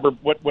can't remember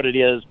what it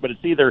is, but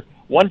it's either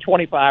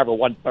 $125 or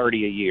 $130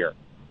 a year.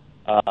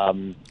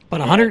 But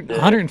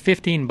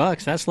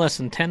 $115, that's less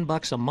than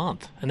 $10 a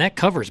month, and that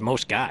covers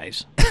most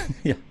guys.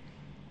 Yeah.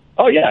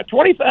 Oh yeah,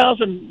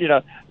 20,000.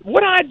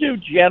 What I do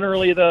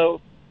generally though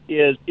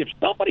is if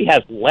somebody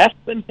has less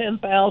than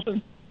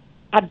 10,000,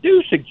 I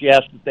do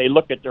suggest that they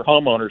look at their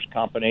homeowner's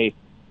company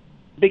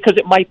because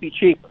it might be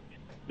cheaper.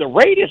 The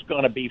rate is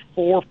going to be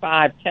 4,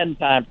 5, 10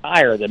 times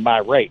higher than my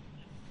rate.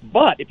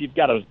 But if you've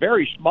got a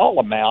very small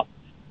amount,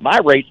 my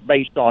rate's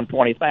based on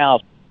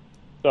 20,000.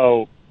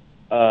 So,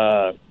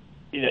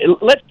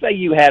 let's say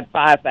you had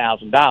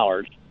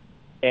 $5,000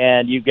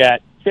 and you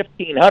got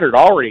 $1,500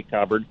 already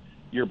covered.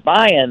 You're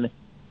buying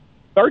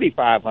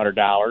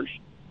 $3,500,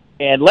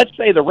 and let's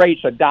say the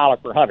rate's $1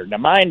 per 100. Now,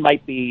 mine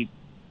might be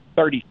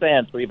 30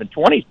 cents or even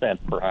 20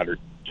 cents per 100,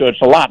 so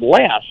it's a lot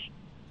less.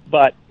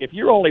 But if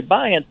you're only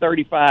buying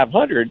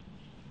 $3,500,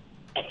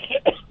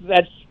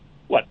 that's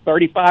what,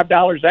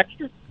 $35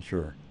 extra?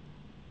 Sure.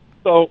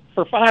 So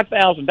for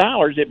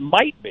 $5,000, it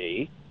might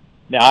be.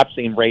 Now I've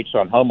seen rates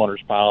on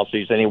homeowners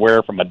policies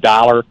anywhere from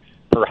 $1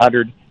 per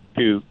 100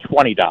 to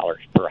 $20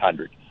 per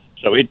 100.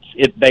 So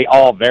they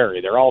all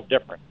vary. They're all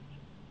different.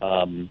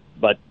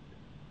 But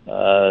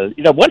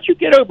once you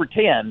get over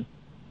 10,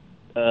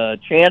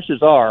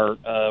 chances are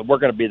we're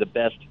going to be the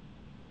best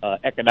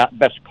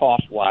best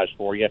cost-wise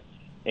for you.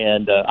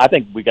 And I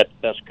think we got the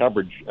best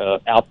coverage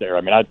out there.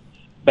 I mean,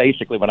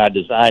 basically, when I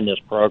designed this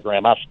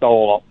program, I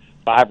stole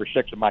 5 or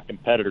 6 of my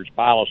competitors'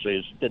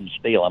 policies. Didn't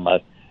steal them.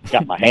 I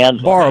got my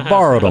hands on them.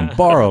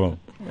 Borrowed them.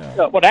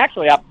 Yeah. But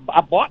actually,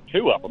 I bought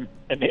 2 of them,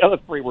 and the other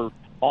 3 were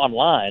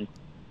online.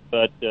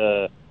 But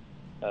I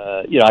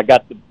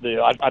got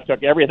I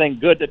took everything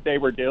good that they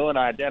were doing.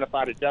 I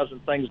identified a dozen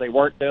things they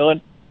weren't doing.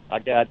 I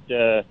got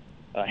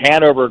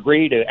Hanover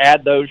agree to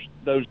add those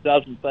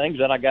dozen things,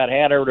 and I got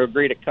Hanover to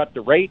agree to cut the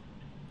rate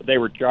they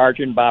were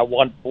charging by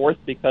 1/4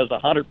 because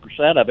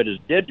 100% of it is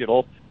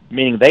digital,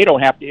 meaning they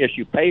don't have to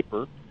issue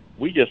paper.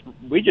 We just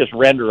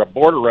render a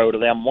bordereau to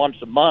them once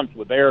a month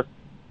with their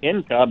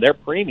income, their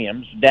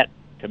premiums, net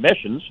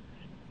commissions,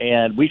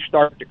 and we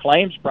start the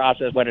claims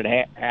process when it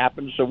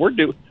happens. So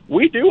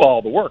we do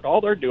all the work. All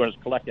they're doing is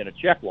collecting a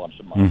check once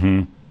a month.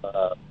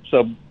 Mm-hmm.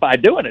 So by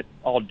doing it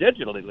all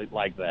digitally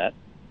like that,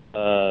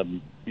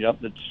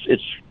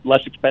 it's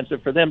less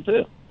expensive for them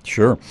too.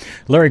 Sure.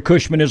 Larry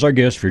Cushman is our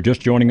guest. If you're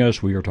just joining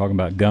us, we are talking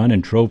about gun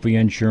and trophy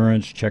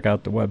insurance. Check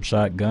out the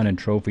website,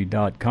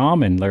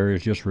 gunandtrophy.com. And Larry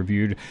has just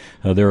reviewed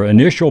their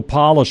initial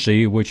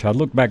policy, which I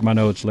looked back my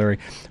notes, Larry,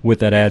 with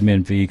that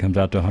admin fee comes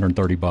out to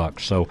 $130.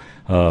 So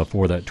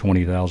for that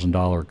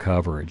 $20,000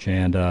 coverage.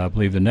 And I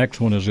believe the next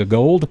one is a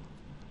gold.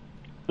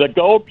 The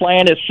gold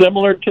plan is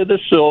similar to the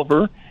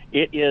silver.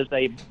 It is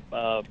a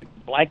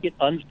blanket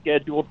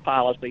unscheduled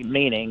policy,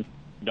 meaning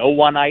no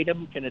one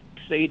item can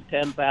exceed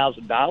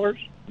 $10,000.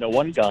 No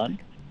one gun,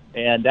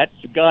 and that's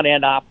the gun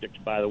and optics,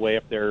 by the way.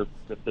 If the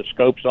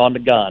scope's on the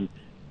gun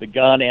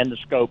and the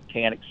scope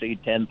can't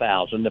exceed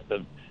 10,000. If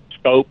the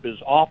scope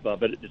is off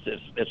of it,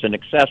 it's an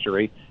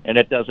accessory, and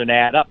it doesn't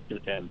add up to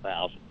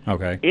 10,000.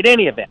 Okay. In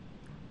any event,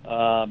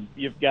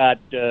 you've got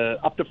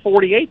up to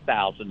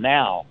 48,000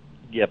 now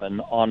given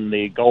on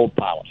the gold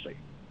policy.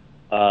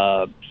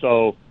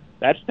 So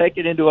that's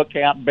taken into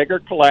account bigger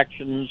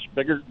collections,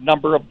 bigger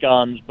number of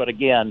guns, but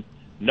again,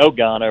 no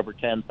gun over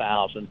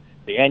 10,000.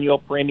 The annual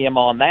premium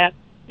on that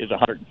is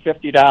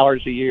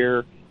 $150 a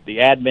year. The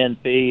admin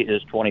fee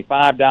is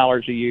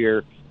 $25 a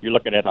year. You're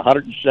looking at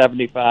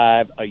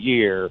 $175 a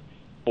year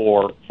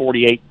for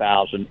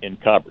 $48,000 in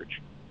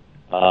coverage.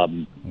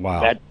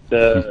 Wow.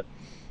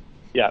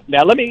 Yeah.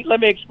 Now let me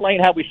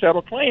explain how we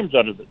settle claims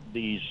under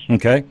these,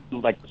 Okay.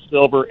 like the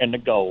silver and the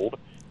gold,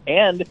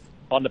 and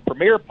on the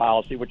Premier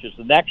policy, which is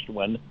the next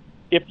one,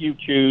 if you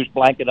choose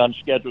blanket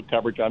unscheduled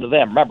coverage under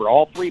them. Remember,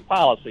 all three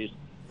policies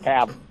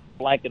have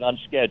blanket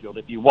unscheduled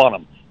if you want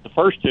them. The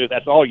first two,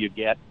 that's all you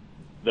get.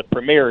 The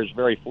Premier is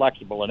very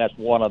flexible, and that's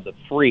one of the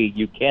three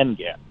you can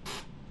get.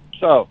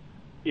 So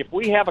if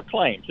we have a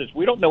claim, since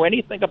we don't know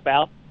anything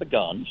about the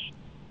guns,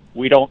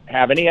 we don't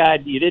have any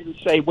idea. You didn't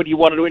say what you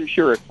wanted to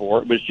insure it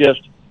for. It was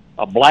just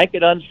a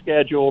blanket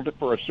unscheduled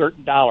for a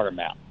certain dollar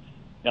amount.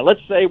 Now,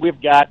 let's say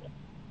we've got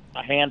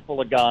a handful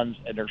of guns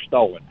and they're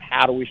stolen.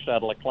 How do we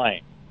settle a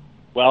claim?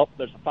 Well,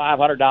 there's a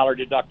 $500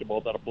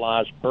 deductible that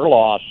applies per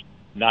loss,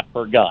 not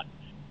per gun.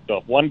 So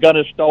if one gun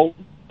is stolen,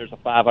 there's a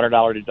 $500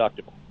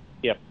 deductible.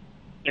 If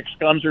 6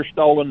 guns are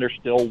stolen, there's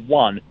still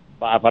one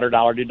 $500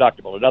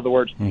 deductible. In other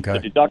words, Okay.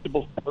 the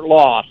deductible's per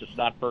loss, it's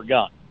not per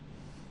gun.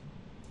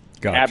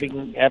 Gotcha.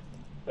 Having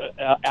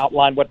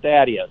outlined what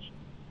that is.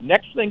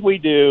 Next thing we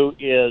do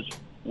is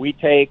we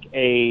take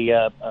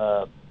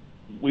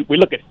we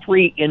look at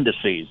 3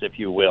 indices, if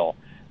you will.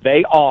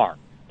 They are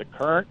the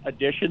current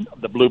edition of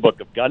the Blue Book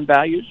of Gun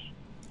Values,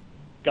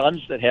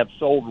 guns that have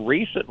sold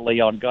recently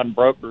on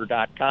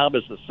gunbroker.com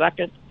is the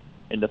second,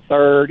 and the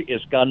third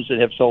is guns that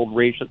have sold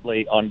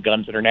recently on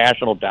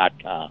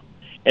gunsinternational.com.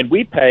 And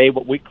we pay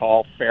what we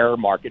call fair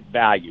market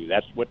value.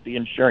 That's what the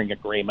insuring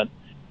agreement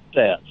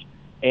says.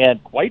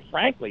 And quite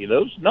frankly,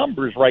 those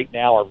numbers right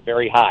now are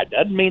very high.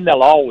 Doesn't mean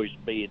they'll always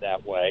be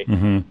that way,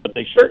 but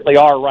they certainly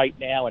are right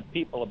now, and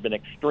people have been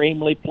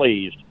extremely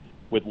pleased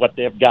with what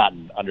they've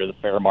gotten under the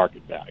fair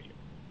market value.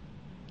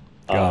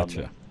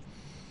 Gotcha.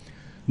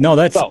 No,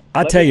 that's, so,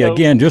 I tell you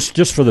again,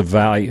 just for the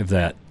value of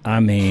that, I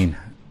mean,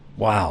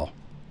 wow.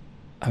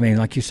 I mean,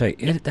 like you say,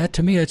 that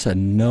to me, it's a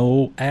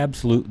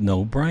absolute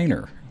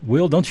no-brainer.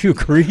 Will, don't you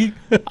agree?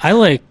 I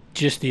like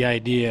just the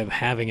idea of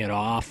having it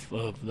off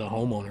of the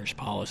homeowner's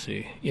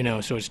policy,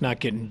 so it's not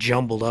getting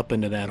jumbled up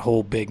into that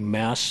whole big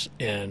mess,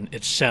 and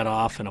it's set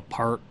off and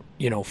apart,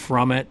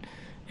 from it,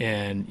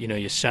 and,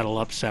 you settle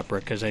up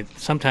separate, because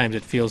sometimes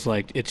it feels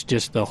like it's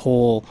just the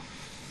whole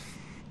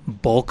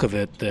bulk of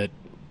it that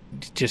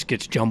just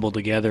gets jumbled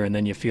together, and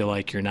then you feel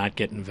like you're not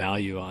getting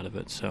value out of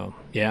it. So,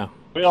 yeah.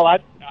 Well,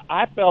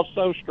 I felt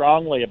so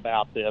strongly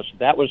about this.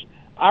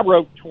 I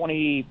wrote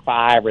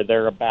 25 or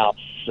thereabouts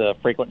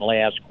frequently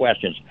asked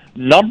questions.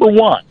 Number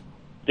 1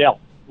 dealt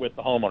with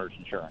the homeowner's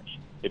insurance.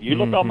 If you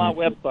look on my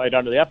website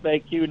under the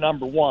FAQ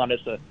number 1,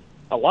 it's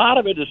a lot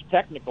of it is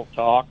technical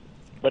talk,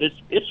 but it's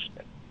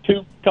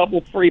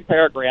 3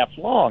 paragraphs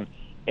long,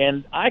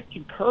 and I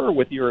concur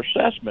with your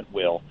assessment,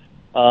 Will.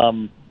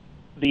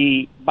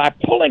 By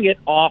pulling it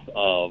off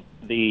of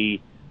the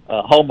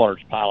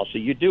homeowner's policy,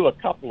 you do a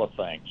couple of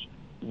things.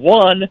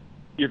 One,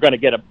 you're going to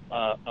get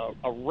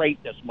a rate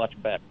that's much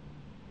better.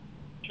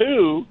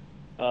 2,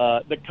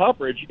 the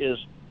coverage is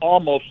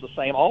almost the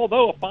same,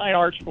 although a fine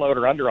arts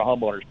floater under a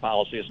homeowner's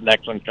policy is an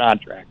excellent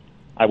contract.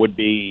 I would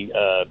be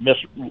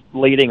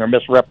misleading or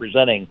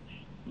misrepresenting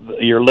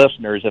your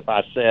listeners if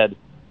I said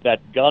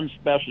that gun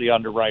specialty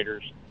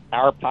underwriters,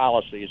 our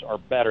policies are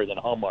better than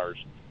homeowners.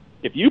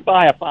 If you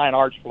buy a fine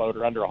arts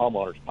floater under a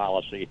homeowner's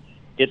policy,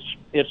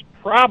 it's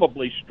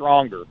probably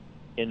stronger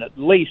in at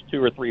least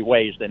 2 or 3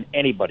 ways than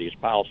anybody's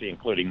policy,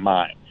 including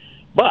mine.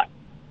 But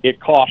it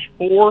costs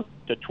 4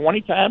 to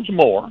 20 times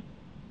more,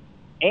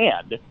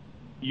 and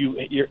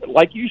you're,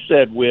 like you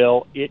said,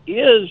 Will, it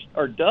is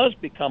or does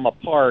become a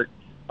part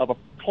of a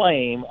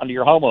claim under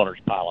your homeowner's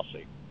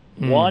policy.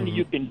 One,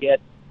 you can get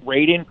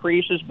rate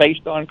increases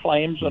based on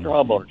claims under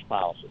homeowners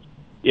policies.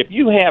 If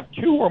you have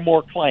 2 or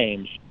more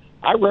claims,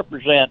 I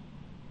represent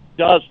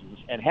dozens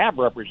and have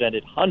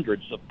represented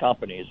hundreds of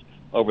companies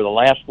over the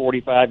last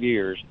 45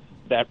 years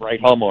that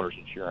write homeowners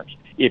insurance.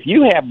 If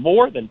you have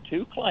more than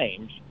 2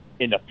 claims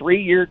in a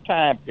 3-year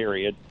time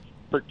period,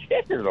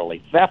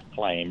 particularly theft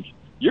claims,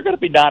 you're going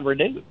to be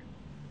non-renewed.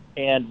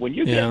 And when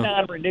you get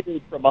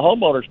non-renewed from a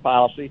homeowner's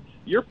policy,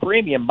 your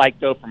premium might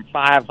go from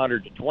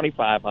 $500 to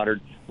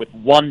 $2,500 with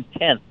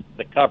 1/10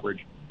 the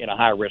coverage in a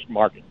high-risk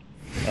market.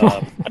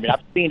 I mean,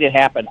 I've seen it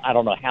happen I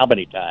don't know how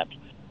many times.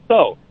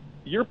 So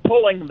you're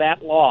pulling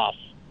that loss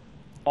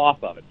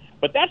off of it.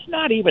 But that's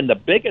not even the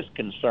biggest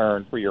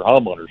concern for your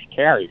homeowner's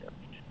carrier.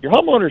 Your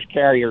homeowner's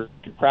carrier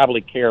could probably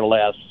care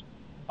less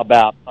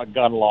about a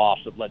gun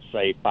loss of, let's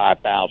say,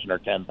 $5,000 or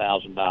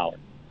 $10,000.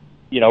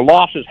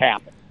 Losses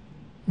happen.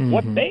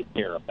 What they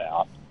care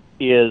about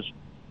is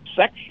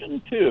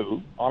Section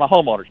 2 on a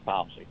homeowner's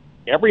policy.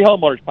 Every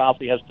homeowner's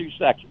policy has 2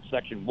 sections.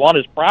 Section 1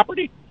 is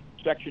property.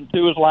 Section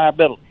 2 is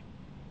liability.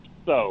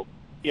 So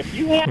if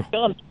you have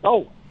guns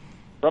stolen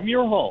from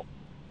your home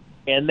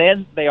and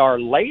then they are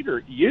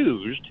later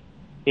used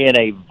in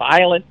a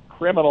violent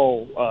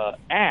criminal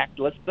act,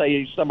 let's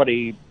say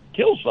somebody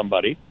kills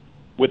somebody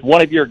with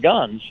one of your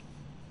guns,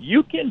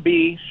 you can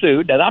be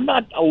sued. And I'm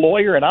not a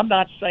lawyer, and I'm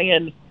not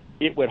saying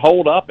it would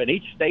hold up, and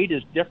each state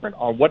is different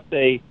on what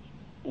they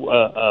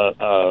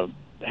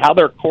how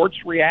their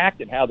courts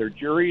react and how their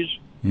juries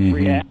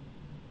react.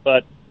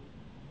 But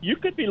you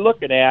could be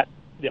looking at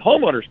the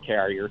homeowner's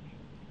carrier,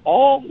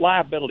 all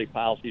liability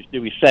policies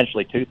do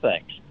essentially two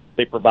things.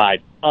 They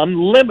provide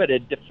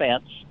unlimited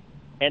defense,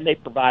 and they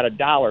provide a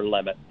dollar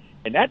limit.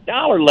 And that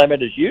dollar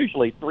limit is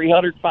usually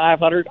 $300,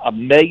 $500,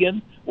 $1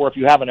 million, or if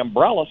you have an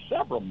umbrella,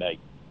 several million.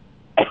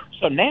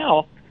 So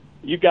now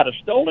you've got a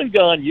stolen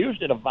gun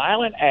used in a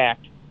violent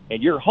act,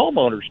 and your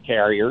homeowner's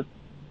carrier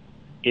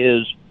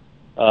is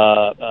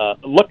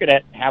looking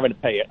at having to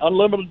pay an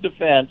unlimited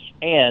defense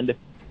and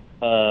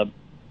a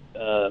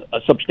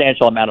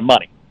substantial amount of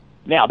money.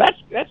 Now, that's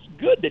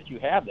good that you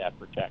have that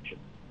protection.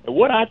 And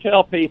what I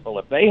tell people,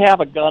 if they have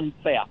a gun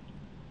theft,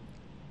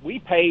 we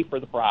pay for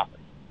the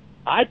property.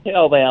 I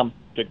tell them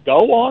to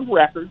go on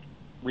record,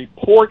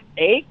 report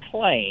a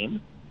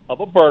claim of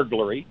a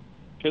burglary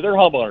to their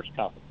homeowner's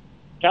company.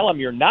 Tell them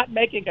you're not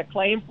making a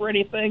claim for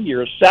anything.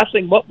 You're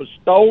assessing what was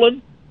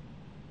stolen.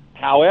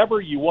 However,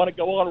 you want to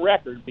go on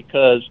record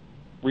because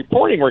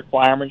reporting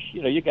requirements,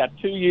 you got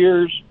 2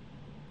 years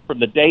from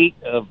the date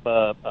of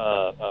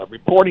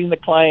reporting the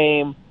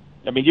claim.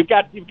 I mean, you've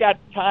got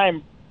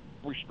time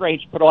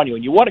restraints put on you,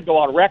 and you want to go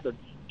on record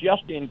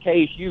just in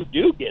case you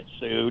do get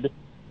sued,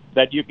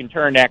 that you can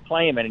turn that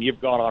claim in and you've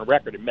gone on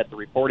record and met the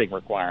reporting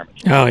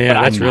requirements. Oh yeah,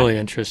 that's really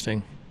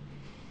interesting.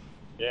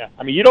 Yeah,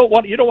 I mean, you don't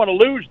want to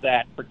lose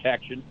that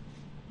protection,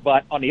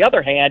 but on the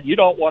other hand, you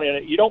don't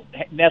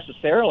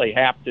necessarily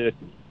have to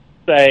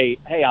say,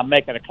 "Hey, I'm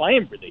making a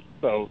claim for these."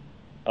 So,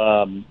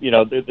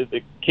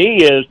 the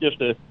key is just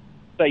to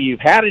say you've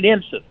had an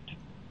incident,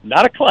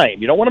 not a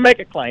claim. You don't want to make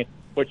a claim,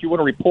 but you want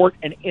to report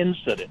an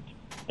incident.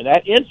 And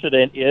that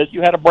incident is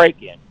you had a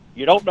break-in.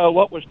 You don't know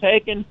what was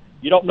taken.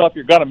 You don't know if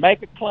you're going to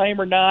make a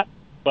claim or not.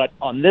 But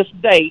on this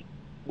date,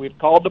 we've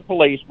called the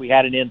police. We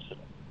had an incident.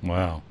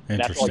 Wow,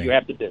 interesting. That's all you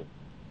have to do.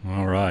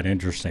 All right,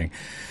 interesting.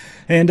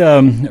 And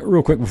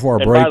real quick before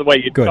our break. And by the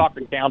way, you talk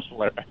to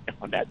counsel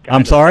on that.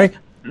 I'm sorry?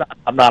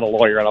 I'm not a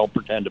lawyer. I don't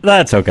pretend to be.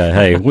 That's okay.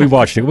 Hey, we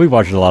watched a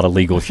lot of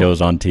legal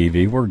shows on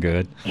TV. We're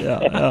good.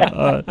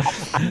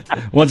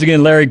 Once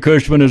again, Larry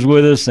Cushman is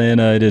with us, and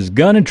it is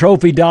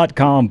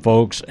gunandtrophy.com,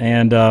 folks.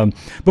 And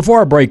before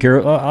our break here,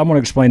 I want to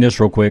explain this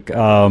real quick.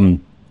 On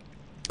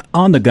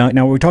the gun,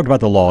 now we talked about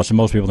the loss, and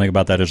most people think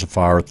about that as a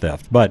fire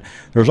theft. But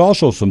there's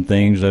also some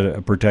things that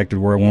are protected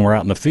when we're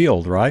out in the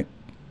field, right?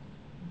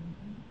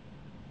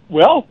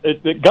 Well,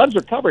 the guns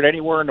are covered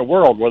anywhere in the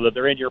world, whether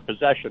they're in your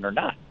possession or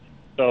not.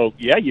 So,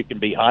 yeah, you can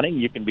be hunting.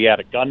 You can be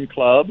at a gun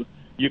club.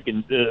 You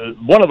can.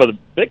 One of the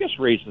biggest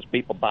reasons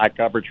people buy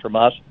coverage from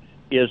us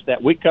is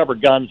that we cover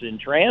guns in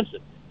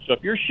transit. So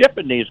if you're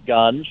shipping these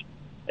guns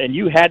and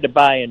you had to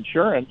buy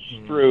insurance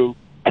through,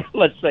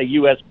 let's say,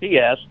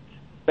 USPS,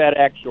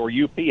 FedEx, or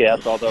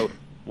UPS, although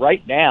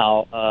right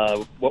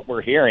now what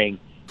we're hearing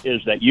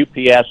is that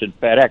UPS and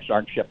FedEx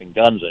aren't shipping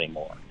guns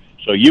anymore.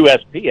 So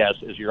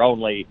USPS is your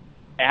only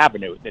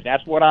avenue.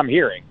 That's what I'm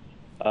hearing.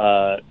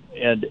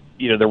 And,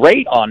 the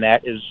rate on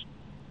that is,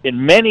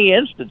 in many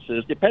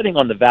instances, depending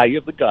on the value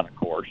of the gun, of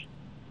course,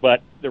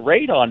 but the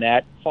rate on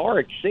that far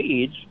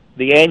exceeds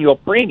the annual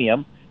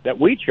premium that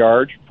we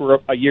charge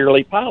for a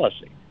yearly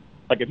policy.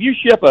 Like if you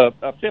ship a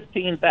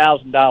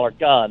 $15,000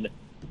 gun,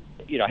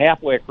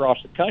 halfway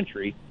across the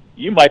country,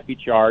 you might be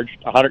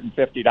charged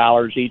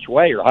 $150 each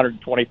way or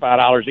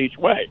 $125 each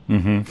way.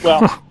 Mm-hmm.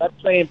 Well, that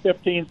same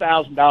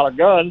 $15,000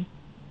 gun,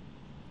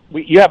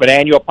 you have an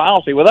annual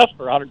policy with us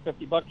for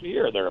 $150 a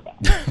year,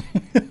 thereabouts.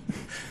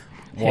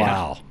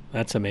 Wow,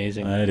 that's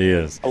amazing. That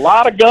is. A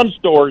lot of gun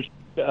stores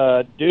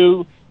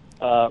do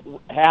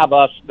have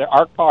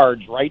our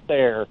cards right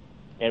there,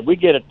 and we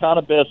get a ton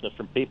of business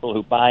from people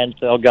who buy and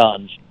sell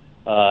guns.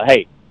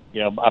 Hey,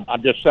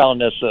 I'm just selling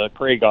this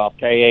Krieghoff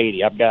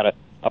K80. I've got a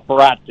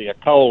Perazzi, a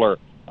Kohler.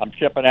 I'm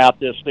shipping out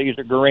this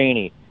Caesar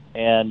Guarini,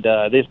 and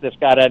this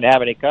guy doesn't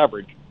have any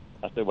coverage.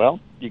 I said,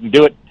 well, you can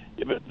do it.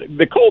 One of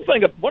the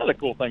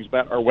cool things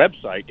about our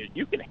website is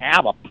you can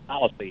have a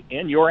policy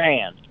in your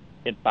hands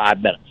in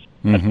 5 minutes.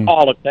 That's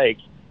all it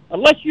takes.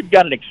 Unless you've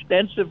got an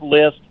extensive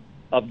list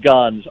of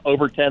guns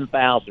over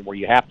 10,000 where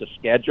you have to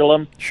schedule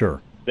them.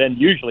 Sure. Then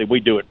usually we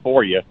do it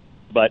for you.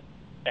 But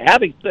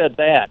having said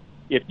that,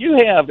 if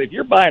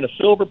you're buying a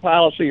silver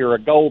policy or a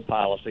gold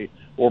policy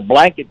or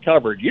blanket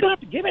coverage, you don't have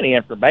to give any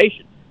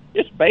information.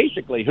 It's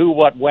basically who,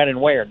 what, when, and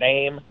where.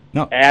 Name,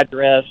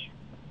 address,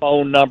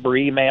 phone number,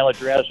 email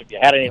address. If you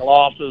had any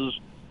losses,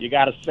 you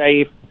got a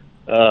safe.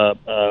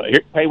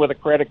 Pay with a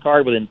credit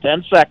card within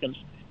 10 seconds.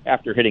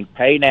 After hitting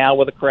pay now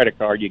with a credit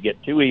card, you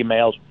get 2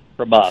 emails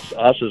from us.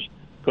 Us is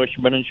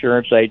Cushman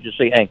Insurance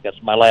Agency, Inc. That's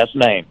my last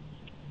name.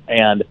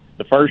 And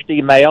the first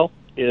email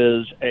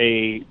is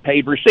a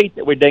paid receipt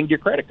that we dinged your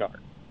credit card.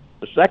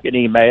 The second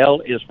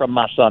email is from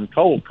my son,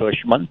 Cole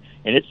Cushman,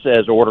 and it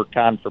says order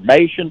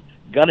confirmation,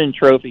 gun and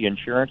trophy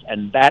insurance,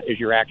 and that is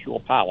your actual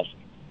policy.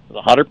 It's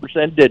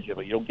 100%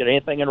 digital. You don't get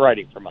anything in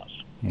writing from us.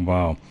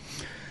 Wow.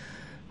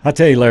 I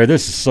tell you, Larry,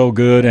 this is so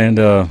good, and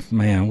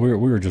man,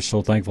 we're just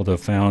so thankful to have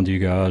found you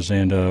guys,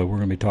 and we're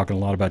going to be talking a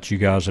lot about you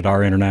guys at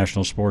our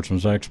International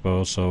Sportsman's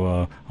Expo,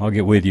 so I'll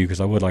get with you because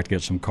I would like to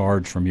get some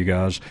cards from you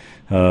guys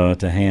to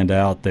hand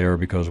out there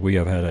because we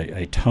have had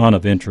a ton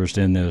of interest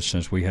in this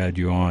since we had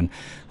you on,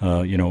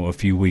 a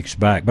few weeks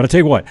back. But I tell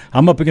you what,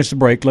 I'm up against the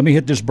break. Let me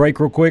hit this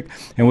break real quick,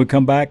 and we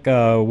come back,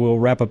 we'll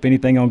wrap up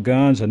anything on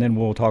guns, and then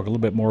we'll talk a little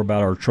bit more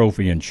about our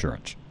trophy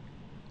insurance.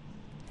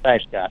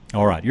 Thanks, Scott.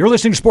 All right. You're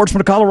listening to Sportsman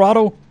of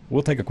Colorado.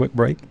 We'll take a quick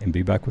break and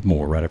be back with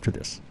more right after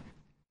this.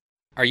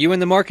 Are you in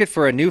the market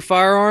for a new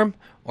firearm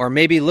or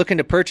maybe looking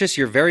to purchase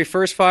your very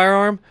first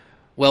firearm?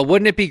 Well,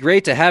 wouldn't it be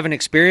great to have an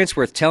experience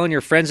worth telling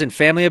your friends and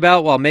family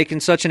about while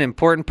making such an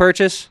important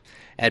purchase?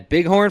 At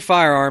Bighorn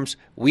Firearms,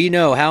 we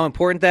know how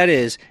important that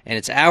is, and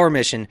it's our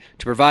mission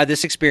to provide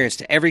this experience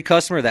to every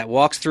customer that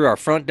walks through our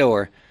front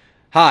door.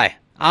 Hi.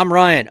 I'm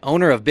Ryan,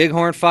 owner of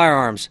Bighorn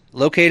Firearms,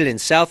 located in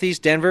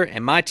southeast Denver,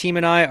 and my team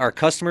and I are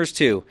customers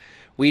too.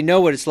 We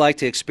know what it's like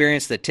to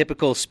experience the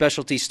typical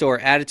specialty store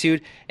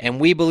attitude, and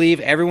we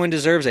believe everyone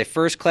deserves a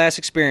first-class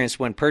experience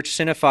when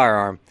purchasing a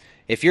firearm.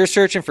 If you're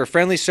searching for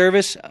friendly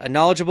service, a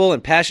knowledgeable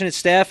and passionate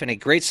staff, and a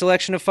great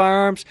selection of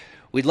firearms,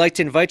 we'd like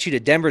to invite you to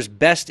Denver's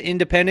best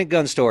independent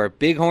gun store,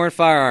 Bighorn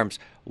Firearms,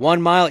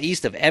 1 mile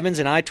east of Evans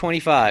and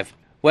I-25.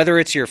 Whether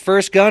it's your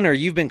first gun or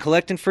you've been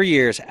collecting for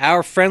years,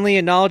 our friendly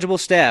and knowledgeable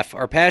staff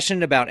are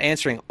passionate about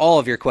answering all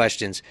of your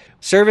questions.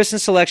 Service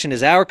and selection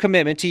is our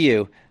commitment to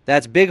you.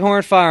 That's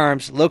Bighorn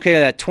Firearms,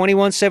 located at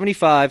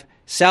 2175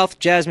 South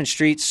Jasmine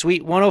Street,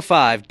 Suite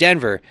 105,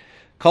 Denver.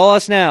 Call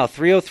us now,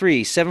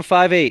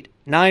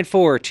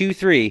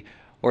 303-758-9423,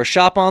 or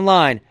shop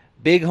online,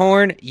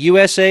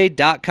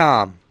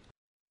 bighornusa.com.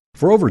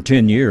 For over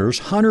 10 years,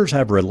 hunters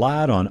have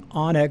relied on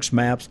onX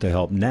Maps to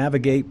help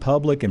navigate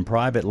public and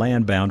private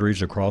land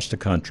boundaries across the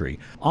country.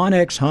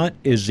 onX Hunt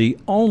is the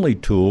only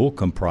tool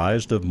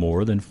comprised of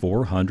more than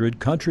 400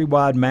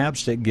 countrywide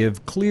maps that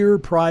give clear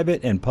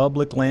private and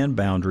public land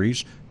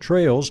boundaries,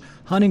 trails,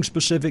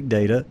 hunting-specific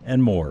data,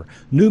 and more.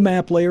 New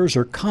map layers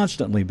are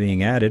constantly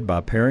being added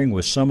by pairing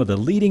with some of the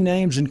leading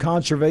names in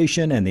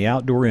conservation and the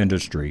outdoor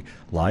industry,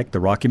 like the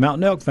Rocky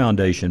Mountain Elk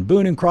Foundation,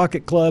 Boone and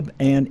Crockett Club,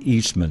 and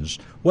Eastman's.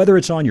 Whether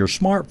it's on your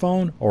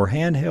smartphone or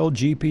handheld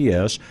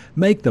GPS,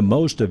 make the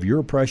most of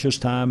your precious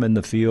time in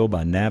the field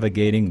by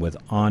navigating with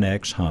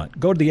onX Hunt.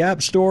 Go to the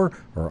App Store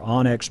or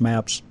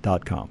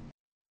onxmaps.com.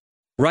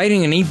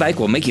 Riding an e-bike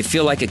will make you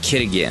feel like a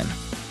kid again.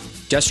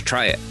 Just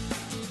try it.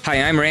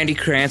 Hi, I'm Randy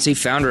Crancy,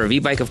 founder of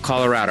E-Bike of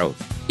Colorado.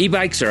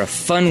 E-bikes are a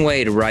fun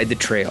way to ride the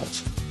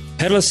trails.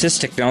 Pedal assist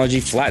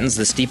technology flattens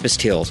the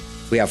steepest hills.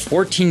 We have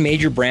 14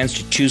 major brands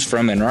to choose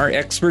from, and our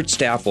expert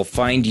staff will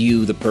find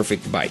you the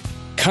perfect bike.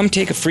 Come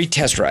take a free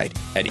test ride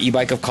at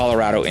E-Bike of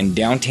Colorado in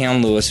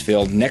downtown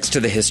Louisville next to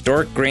the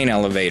historic grain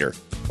elevator.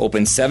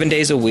 Open 7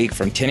 days a week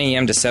from 10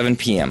 a.m. to 7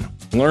 p.m.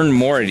 Learn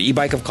more at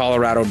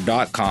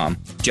ebikeofcolorado.com.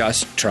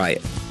 Just try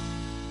it.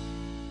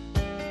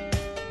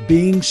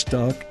 Being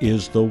stuck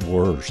is the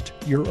worst.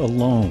 You're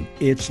alone.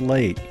 It's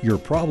late. You're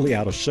probably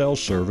out of cell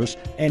service,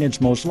 and it's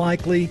most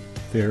likely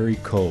very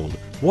cold.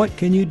 What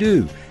can you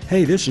do?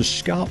 Hey, this is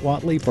Scott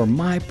Watley for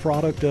my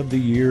product of the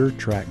year,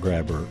 Track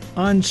Grabber.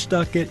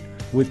 Unstuck it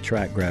with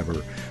Track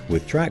Grabber.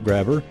 With Track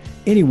Grabber,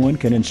 anyone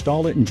can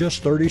install it in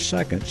just 30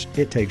 seconds.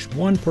 It takes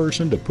one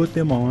person to put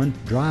them on,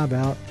 drive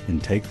out,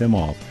 and take them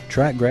off.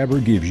 Track Grabber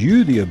gives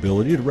you the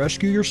ability to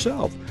rescue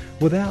yourself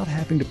without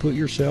having to put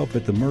yourself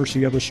at the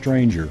mercy of a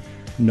stranger.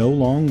 No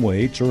long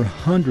waits or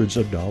hundreds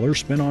of dollars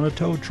spent on a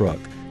tow truck.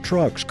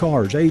 Trucks,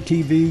 cars,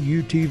 ATV,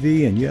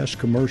 UTV, and yes,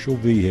 commercial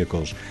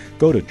vehicles.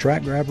 Go to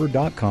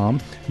trackgrabber.com,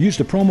 use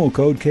the promo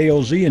code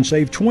KLZ, and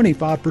save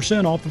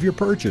 25% off of your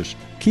purchase.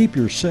 Keep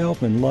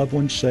yourself and loved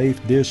ones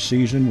safe this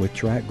season with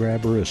Track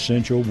Grabber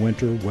Essential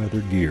Winter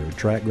Weather Gear.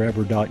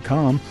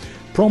 Trackgrabber.com,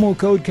 promo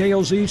code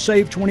KLZ,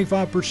 save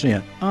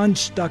 25%.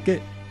 Unstuck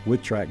it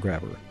with Track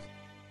Grabber.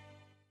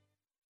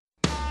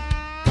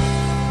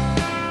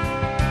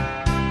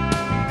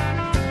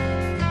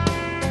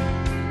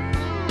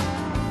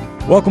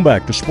 Welcome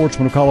back to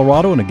Sportsman of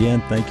Colorado, and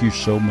again, thank you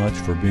so much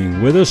for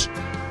being with us.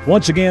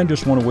 Once again,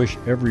 just want to wish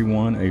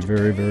everyone a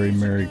very, very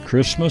Merry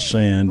Christmas,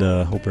 and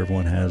hope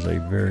everyone has a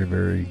very,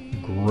 very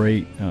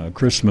great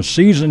Christmas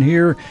season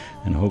here,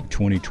 and hope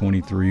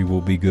 2023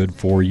 will be good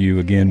for you.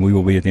 Again, we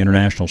will be at the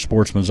International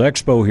Sportsman's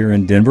Expo here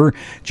in Denver,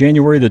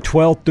 January the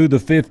 12th through the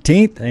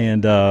 15th,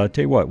 and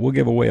tell you what, we'll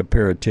give away a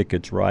pair of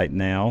tickets right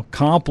now,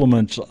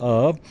 compliments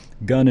of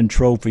Gun and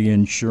Trophy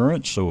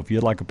Insurance. So if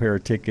you'd like a pair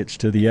of tickets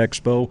to the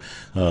expo,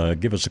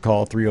 give us a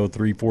call,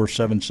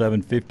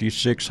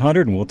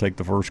 303-477-5600, and we'll take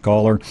the first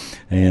caller.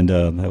 And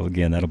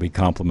again, that'll be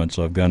compliments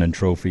of Gun and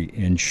Trophy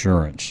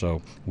Insurance.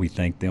 So we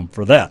thank them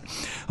for that.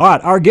 All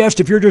right, our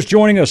guest, if you're just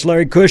joining us,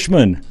 Larry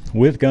Cushman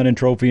with Gun and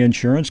Trophy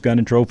Insurance,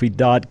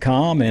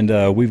 gunandtrophy.com.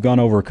 And we've gone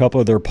over a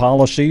couple of their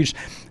policies,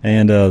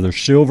 and their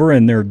silver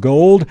and their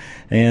gold.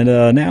 And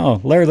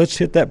now, Larry, let's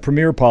hit that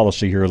Premier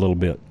policy here a little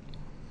bit.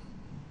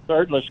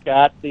 Certainly,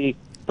 Scott. The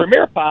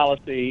Premier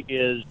policy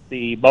is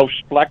the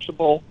most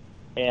flexible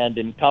and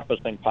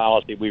encompassing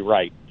policy we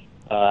write.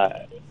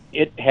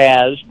 it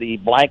has the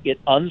blanket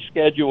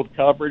unscheduled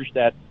coverage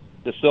that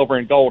the silver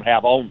and gold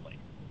have only.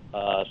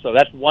 So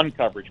that's one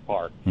coverage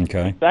part.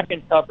 Okay. The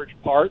second coverage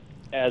part,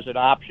 as an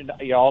option,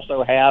 you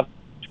also have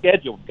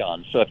scheduled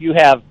guns. So if you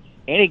have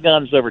any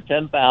guns over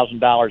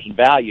 $10,000 in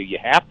value, you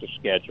have to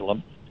schedule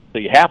them. So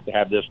you have to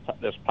have this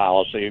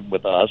policy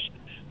with us.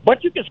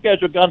 But you can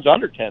schedule guns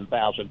under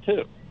 $10,000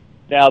 too.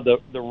 Now the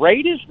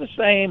rate is the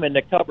same and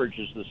the coverage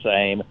is the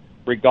same,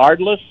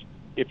 regardless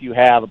if you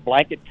have a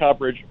blanket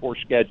coverage or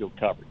scheduled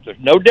coverage. There's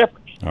no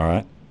difference. All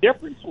right.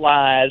 Difference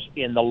lies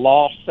in the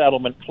loss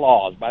settlement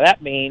clause. By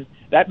that means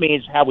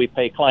how we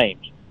pay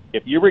claims.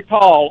 If you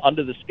recall,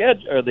 under the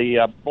schedule or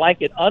the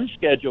blanket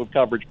unscheduled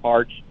coverage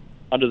parts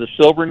under the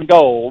silver and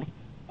gold,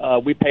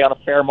 we pay on a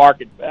fair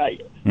market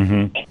value.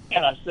 Mm-hmm.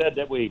 And I said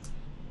that we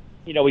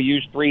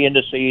use 3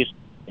 indices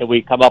and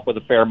we come up with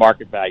a fair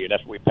market value.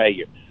 That's what we pay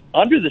you.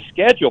 Under the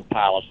scheduled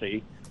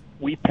policy,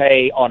 we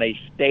pay on a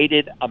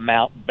stated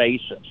amount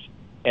basis.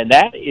 And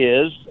that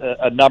is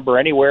a number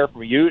anywhere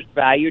from used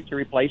value to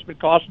replacement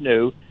cost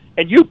new,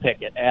 and you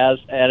pick it as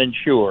an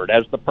insured,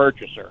 as the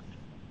purchaser.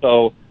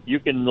 So you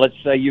can,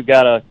 let's say you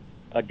got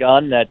a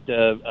gun that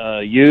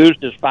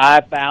used is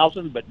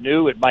 $5,000, but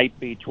new it might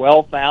be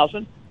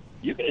 $12,000.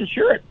 You can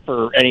insure it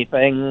for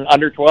anything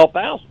under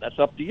 $12,000. That's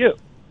up to you.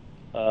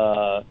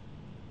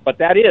 But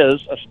that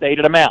is a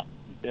stated amount.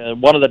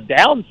 One of the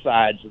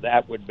downsides of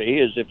that would be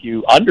is if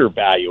you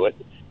undervalue it,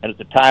 and at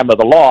the time of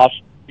the loss,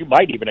 you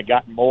might even have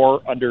gotten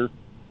more under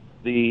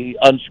the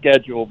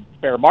unscheduled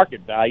fair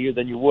market value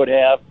than you would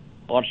have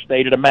on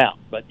stated amount.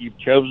 But you've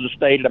chosen a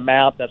stated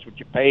amount. That's what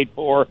you paid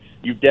for.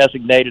 You've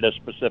designated a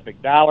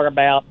specific dollar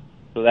amount,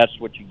 so that's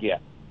what you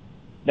get.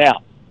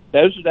 Now,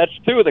 that's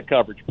 2 of the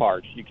coverage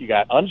parts. You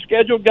got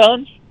unscheduled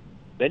guns,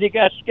 then you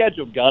got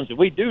scheduled guns, and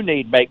we do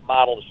need make,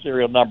 model, and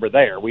serial number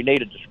there. We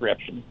need a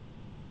description.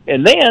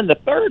 And then the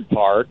third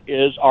part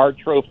is our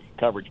trophy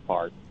coverage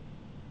part.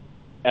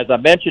 As I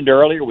mentioned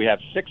earlier, we have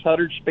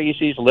 600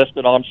 species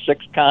listed on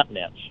 6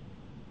 continents.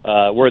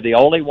 We're the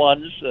only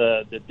ones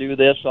that do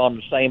this on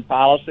the same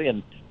policy.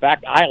 In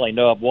fact, I only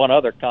know of one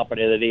other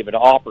company that even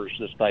offers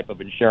this type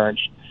of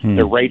insurance.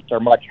 Their rates are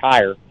much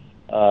higher,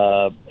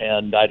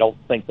 and I don't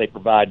think they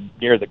provide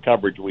near the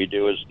coverage we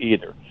do as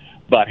either.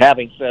 But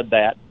having said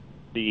that,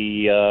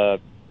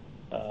 it's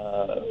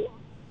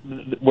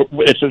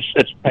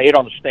paid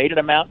on a stated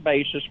amount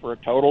basis for a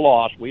total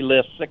loss. We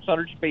list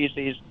 600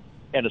 species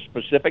and a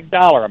specific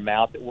dollar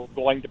amount that we're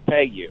going to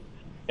pay you.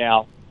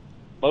 Now,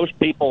 most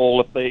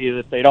people,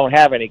 if they don't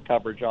have any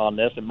coverage on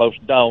this, and most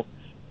don't,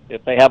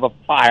 if they have a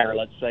fire,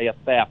 let's say a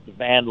theft,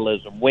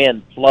 vandalism,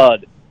 wind,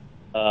 flood,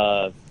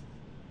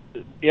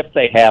 if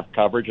they have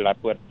coverage, and I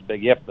put a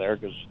big if there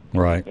because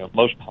right.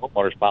 Most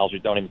homeowners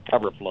policies don't even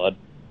cover flood,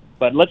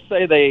 but let's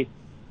say they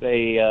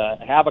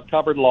have a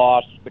covered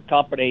loss, the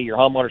company, your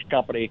homeowner's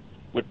company,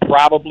 would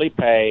probably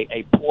pay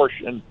a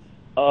portion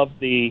of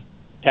the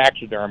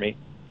taxidermy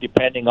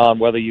depending on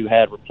whether you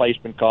had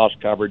replacement cost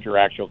coverage or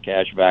actual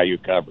cash value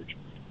coverage.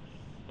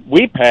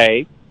 We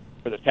pay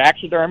for the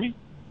taxidermy.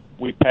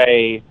 We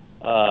pay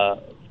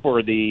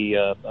for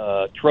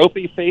the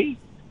trophy fee.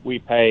 We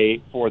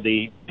pay for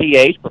the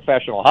PA's,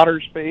 professional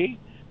hunter's fee.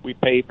 We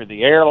pay for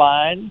the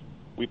airline.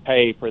 We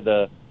pay for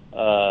the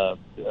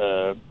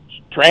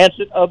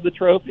transit of the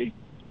trophy.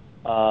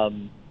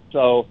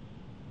 So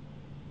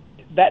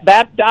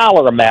that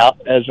dollar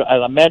amount, as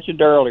I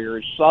mentioned earlier,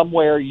 is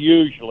somewhere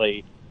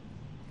usually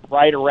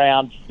right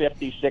around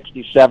 50,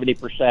 60,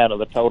 70% of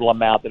the total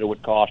amount that it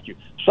would cost you.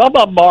 Some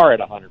of them are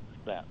at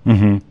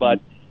 100%, but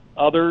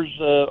others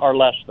are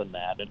less than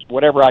that. It's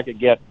whatever I could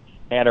get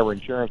Hanover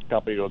Insurance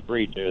Company to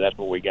agree to. That's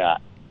what we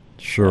got.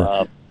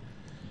 Sure.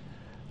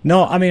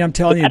 No, I mean, I'm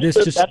telling you,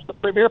 that's the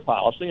premier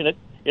policy, and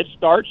it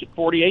starts at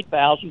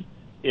 $48,000.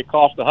 It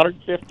costs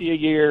 $150 a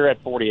year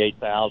at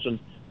 $48,000.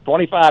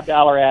 $25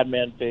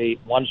 admin fee,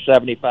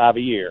 $175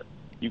 a year.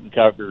 You can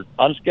cover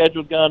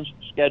unscheduled guns,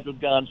 scheduled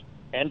guns,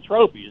 and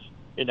trophies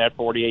in that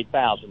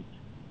 $48,000,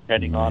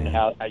 depending on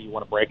how you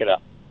want to break it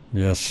up.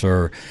 Yes,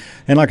 sir.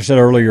 And like I said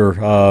earlier,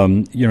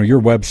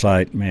 your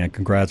website, man,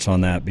 congrats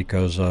on that,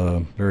 because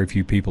very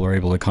few people are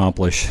able to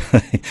accomplish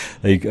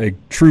a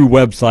true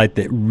website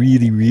that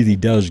really, really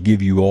does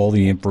give you all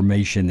the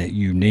information that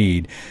you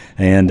need.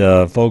 And,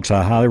 folks,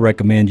 I highly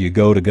recommend you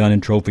go to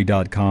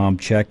gunandtrophy.com,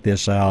 check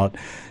this out.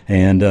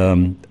 And,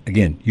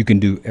 again, you can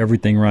do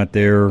everything right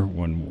there.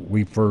 When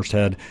we first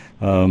had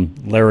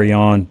Larry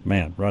on,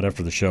 man, right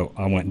after the show,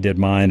 I went and did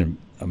mine, and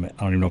I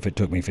don't even know if it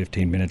took me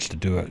 15 minutes to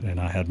do it, and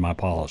I had my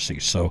policy.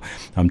 So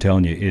I'm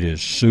telling you, it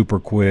is super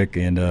quick.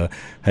 And,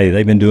 hey,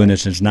 they've been doing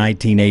this since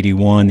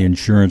 1981, the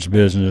insurance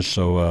business.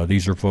 So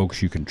these are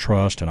folks you can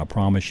trust, and I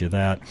promise you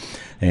that.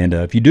 And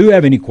if you do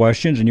have any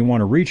questions and you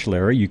want to reach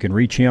Larry, you can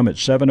reach him at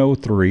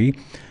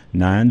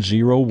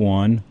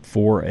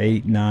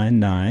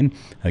 703-901-4899.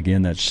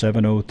 Again, that's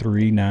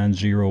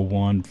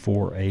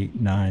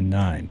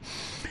 703-901-4899.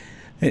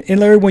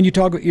 And Larry, when you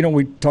talk,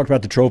 we talked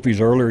about the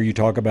trophies earlier. You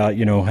talk about,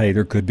 hey,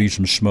 there could be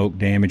some smoke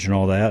damage and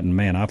all that. And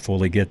man, I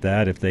fully get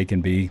that if they can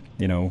be,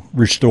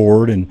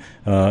 restored and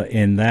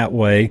in that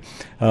way.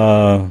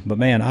 But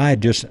man, I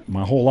just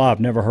my whole life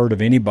never heard of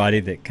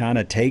anybody that kind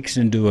of takes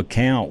into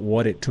account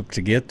what it took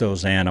to get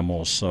those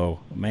animals.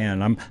 So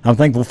man, I'm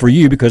thankful for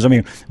you because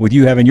with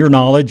you having your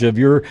knowledge of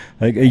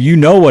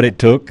what it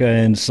took,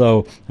 and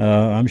so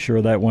I'm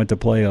sure that went to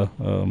play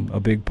a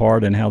big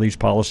part in how these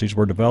policies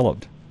were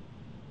developed.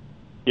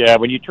 Yeah,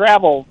 when you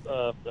travel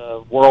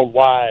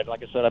worldwide,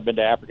 like I said, I've been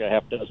to Africa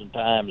half a dozen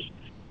times,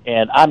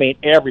 and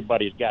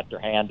everybody's got their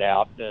hand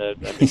out.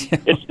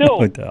 It's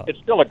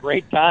still a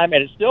great time,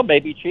 and it still may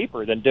be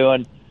cheaper than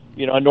doing,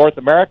 a North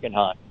American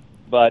hunt.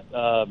 But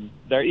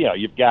there,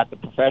 you've got the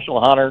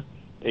professional hunter.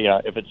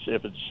 If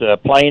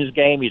it's plains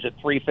game, he's at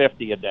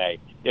 $350 a day.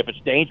 If it's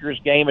dangerous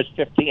game, it's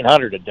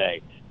 $1,500 a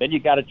day. Then you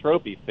got a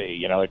trophy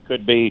fee. It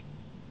could be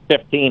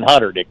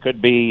 $1,500. It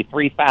could be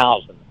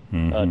 $3,000.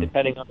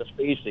 Depending on the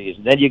species.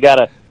 And then you got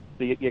to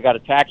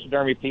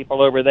taxidermy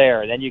people over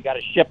there, and then you got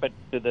to ship it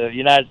to the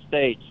United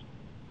States.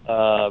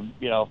 There's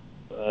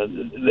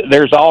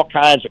all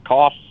kinds of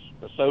costs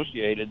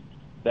associated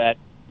that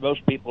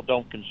most people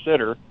don't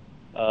consider.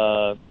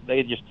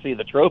 They just see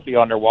the trophy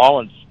on their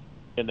wall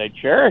and they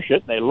cherish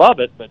it and they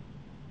love it, but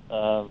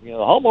the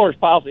homeowner's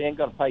policy ain't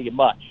going to pay you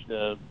much.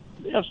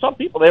 Some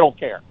people, they don't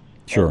care.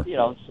 Sure.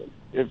 And,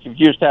 if you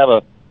just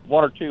have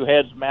one or two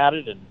heads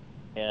matted and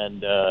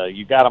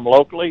you got them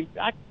locally,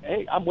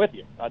 I'm with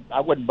you.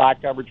 I wouldn't buy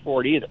coverage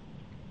for it either.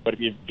 But if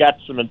you've got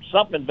something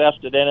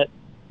invested in it,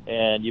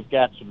 and you've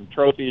got some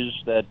trophies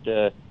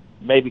that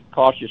maybe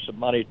cost you some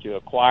money to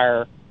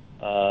acquire,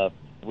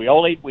 we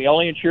only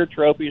insure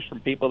trophies from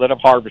people that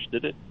have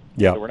harvested it.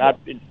 Yeah. So we're not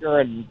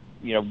insuring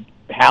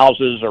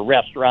houses or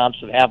restaurants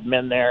that have them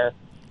in there,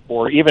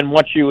 or even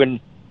once you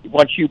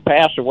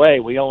pass away,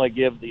 we only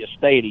give the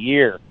estate a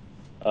year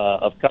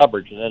of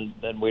coverage, and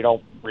then we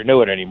don't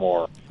renew it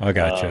anymore. I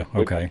gotcha.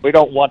 Okay. We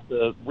don't want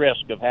the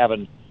risk of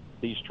having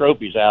these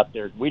trophies out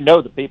there. We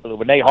know the people that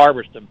when they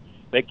harvest them,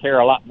 they care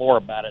a lot more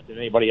about it than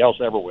anybody else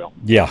ever will.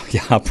 Yeah,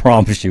 I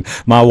promise you.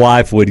 My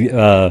wife would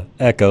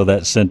echo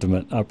that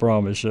sentiment. I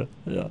promise you.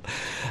 Yeah.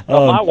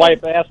 My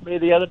wife asked me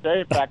the other day.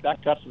 In fact, I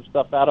cut some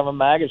stuff out of a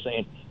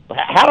magazine.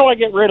 How do I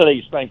get rid of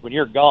these things when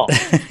you're gone?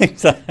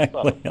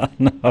 Exactly.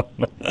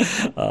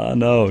 I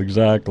know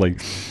exactly.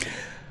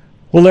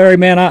 Well, Larry,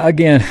 man,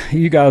 again,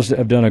 you guys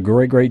have done a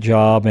great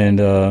job, and,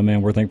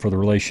 man, we're thankful for the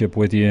relationship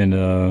with you,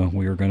 and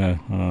we are going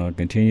to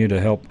continue to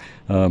help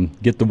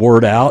get the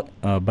word out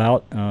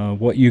about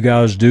what you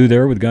guys do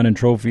there with Gun and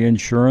Trophy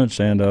Insurance.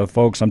 And,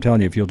 folks, I'm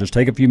telling you, if you'll just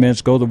take a few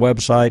minutes, go to the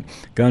website,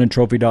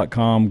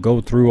 gunandtrophy.com, go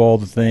through all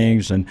the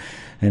things, and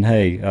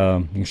hey,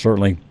 you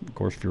certainly, of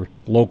course, if you're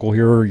local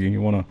here,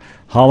 you want to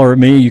holler at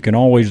me, you can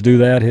always do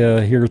that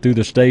here through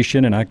the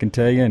station, and I can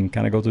tell you and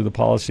kind of go through the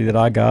policy that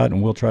I got,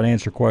 and we'll try to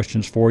answer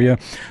questions for you.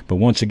 But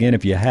once again,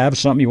 if you have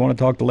something you want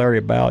to talk to Larry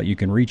about, you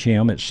can reach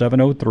him at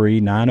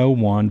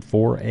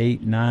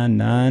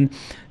 703-901-4899,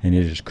 and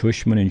it is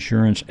Cushman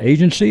Insurance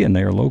Agency, and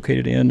they are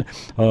located in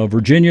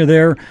Virginia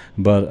there.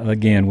 But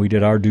again, we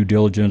did our due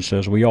diligence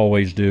as we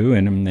always do,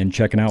 and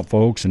checking out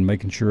folks and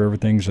making sure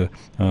everything's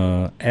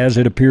as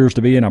it appears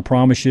to be, and I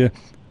promise you,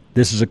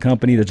 this is a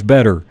company that's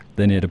better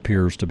than it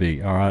appears to be.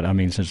 All right,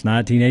 since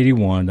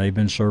 1981, they've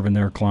been serving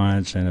their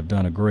clients and have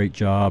done a great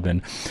job.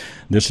 And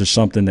this is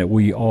something that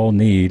we all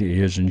need,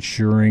 is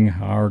insuring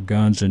our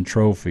guns and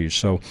trophies.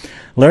 So,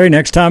 Larry,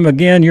 next time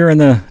again you're in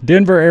the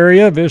Denver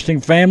area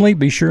visiting family,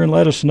 be sure and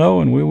let us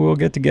know, and we will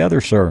get together,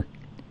 sir.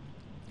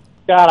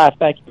 Scott, I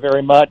thank you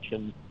very much,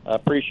 and I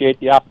appreciate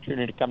the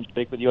opportunity to come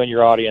speak with you and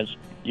your audience.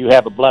 You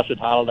have a blessed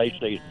holiday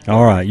season.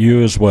 All right,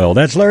 you as well.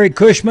 That's Larry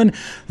Cushman,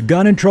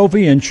 Gun and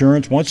Trophy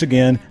Insurance. Once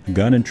again,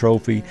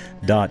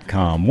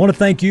 gunandtrophy.com. Want to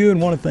thank you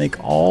and want to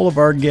thank all of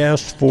our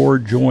guests for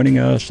joining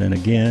us. And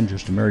again,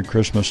 just a Merry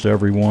Christmas to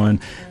everyone,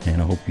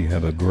 and I hope you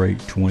have a great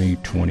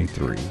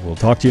 2023. We'll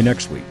talk to you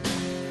next week.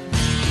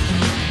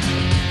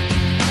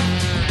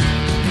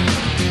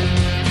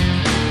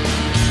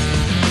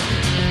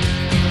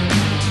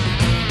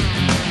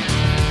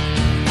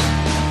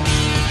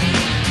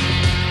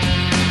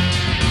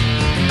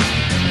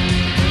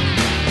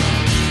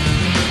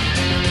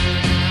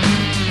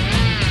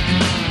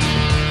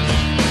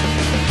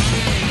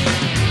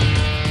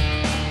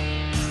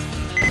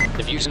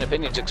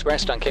 Opinions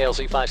expressed on KLZ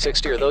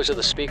 560 are those of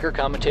the speaker,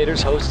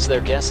 commentators, hosts,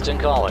 their guests, and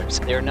callers.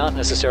 They are not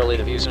necessarily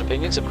the views and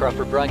opinions of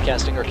Crawford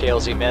Broadcasting or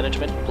KLZ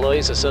management,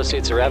 employees,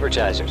 associates, or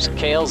advertisers.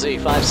 KLZ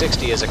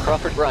 560 is a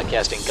Crawford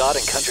Broadcasting God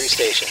and Country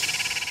station.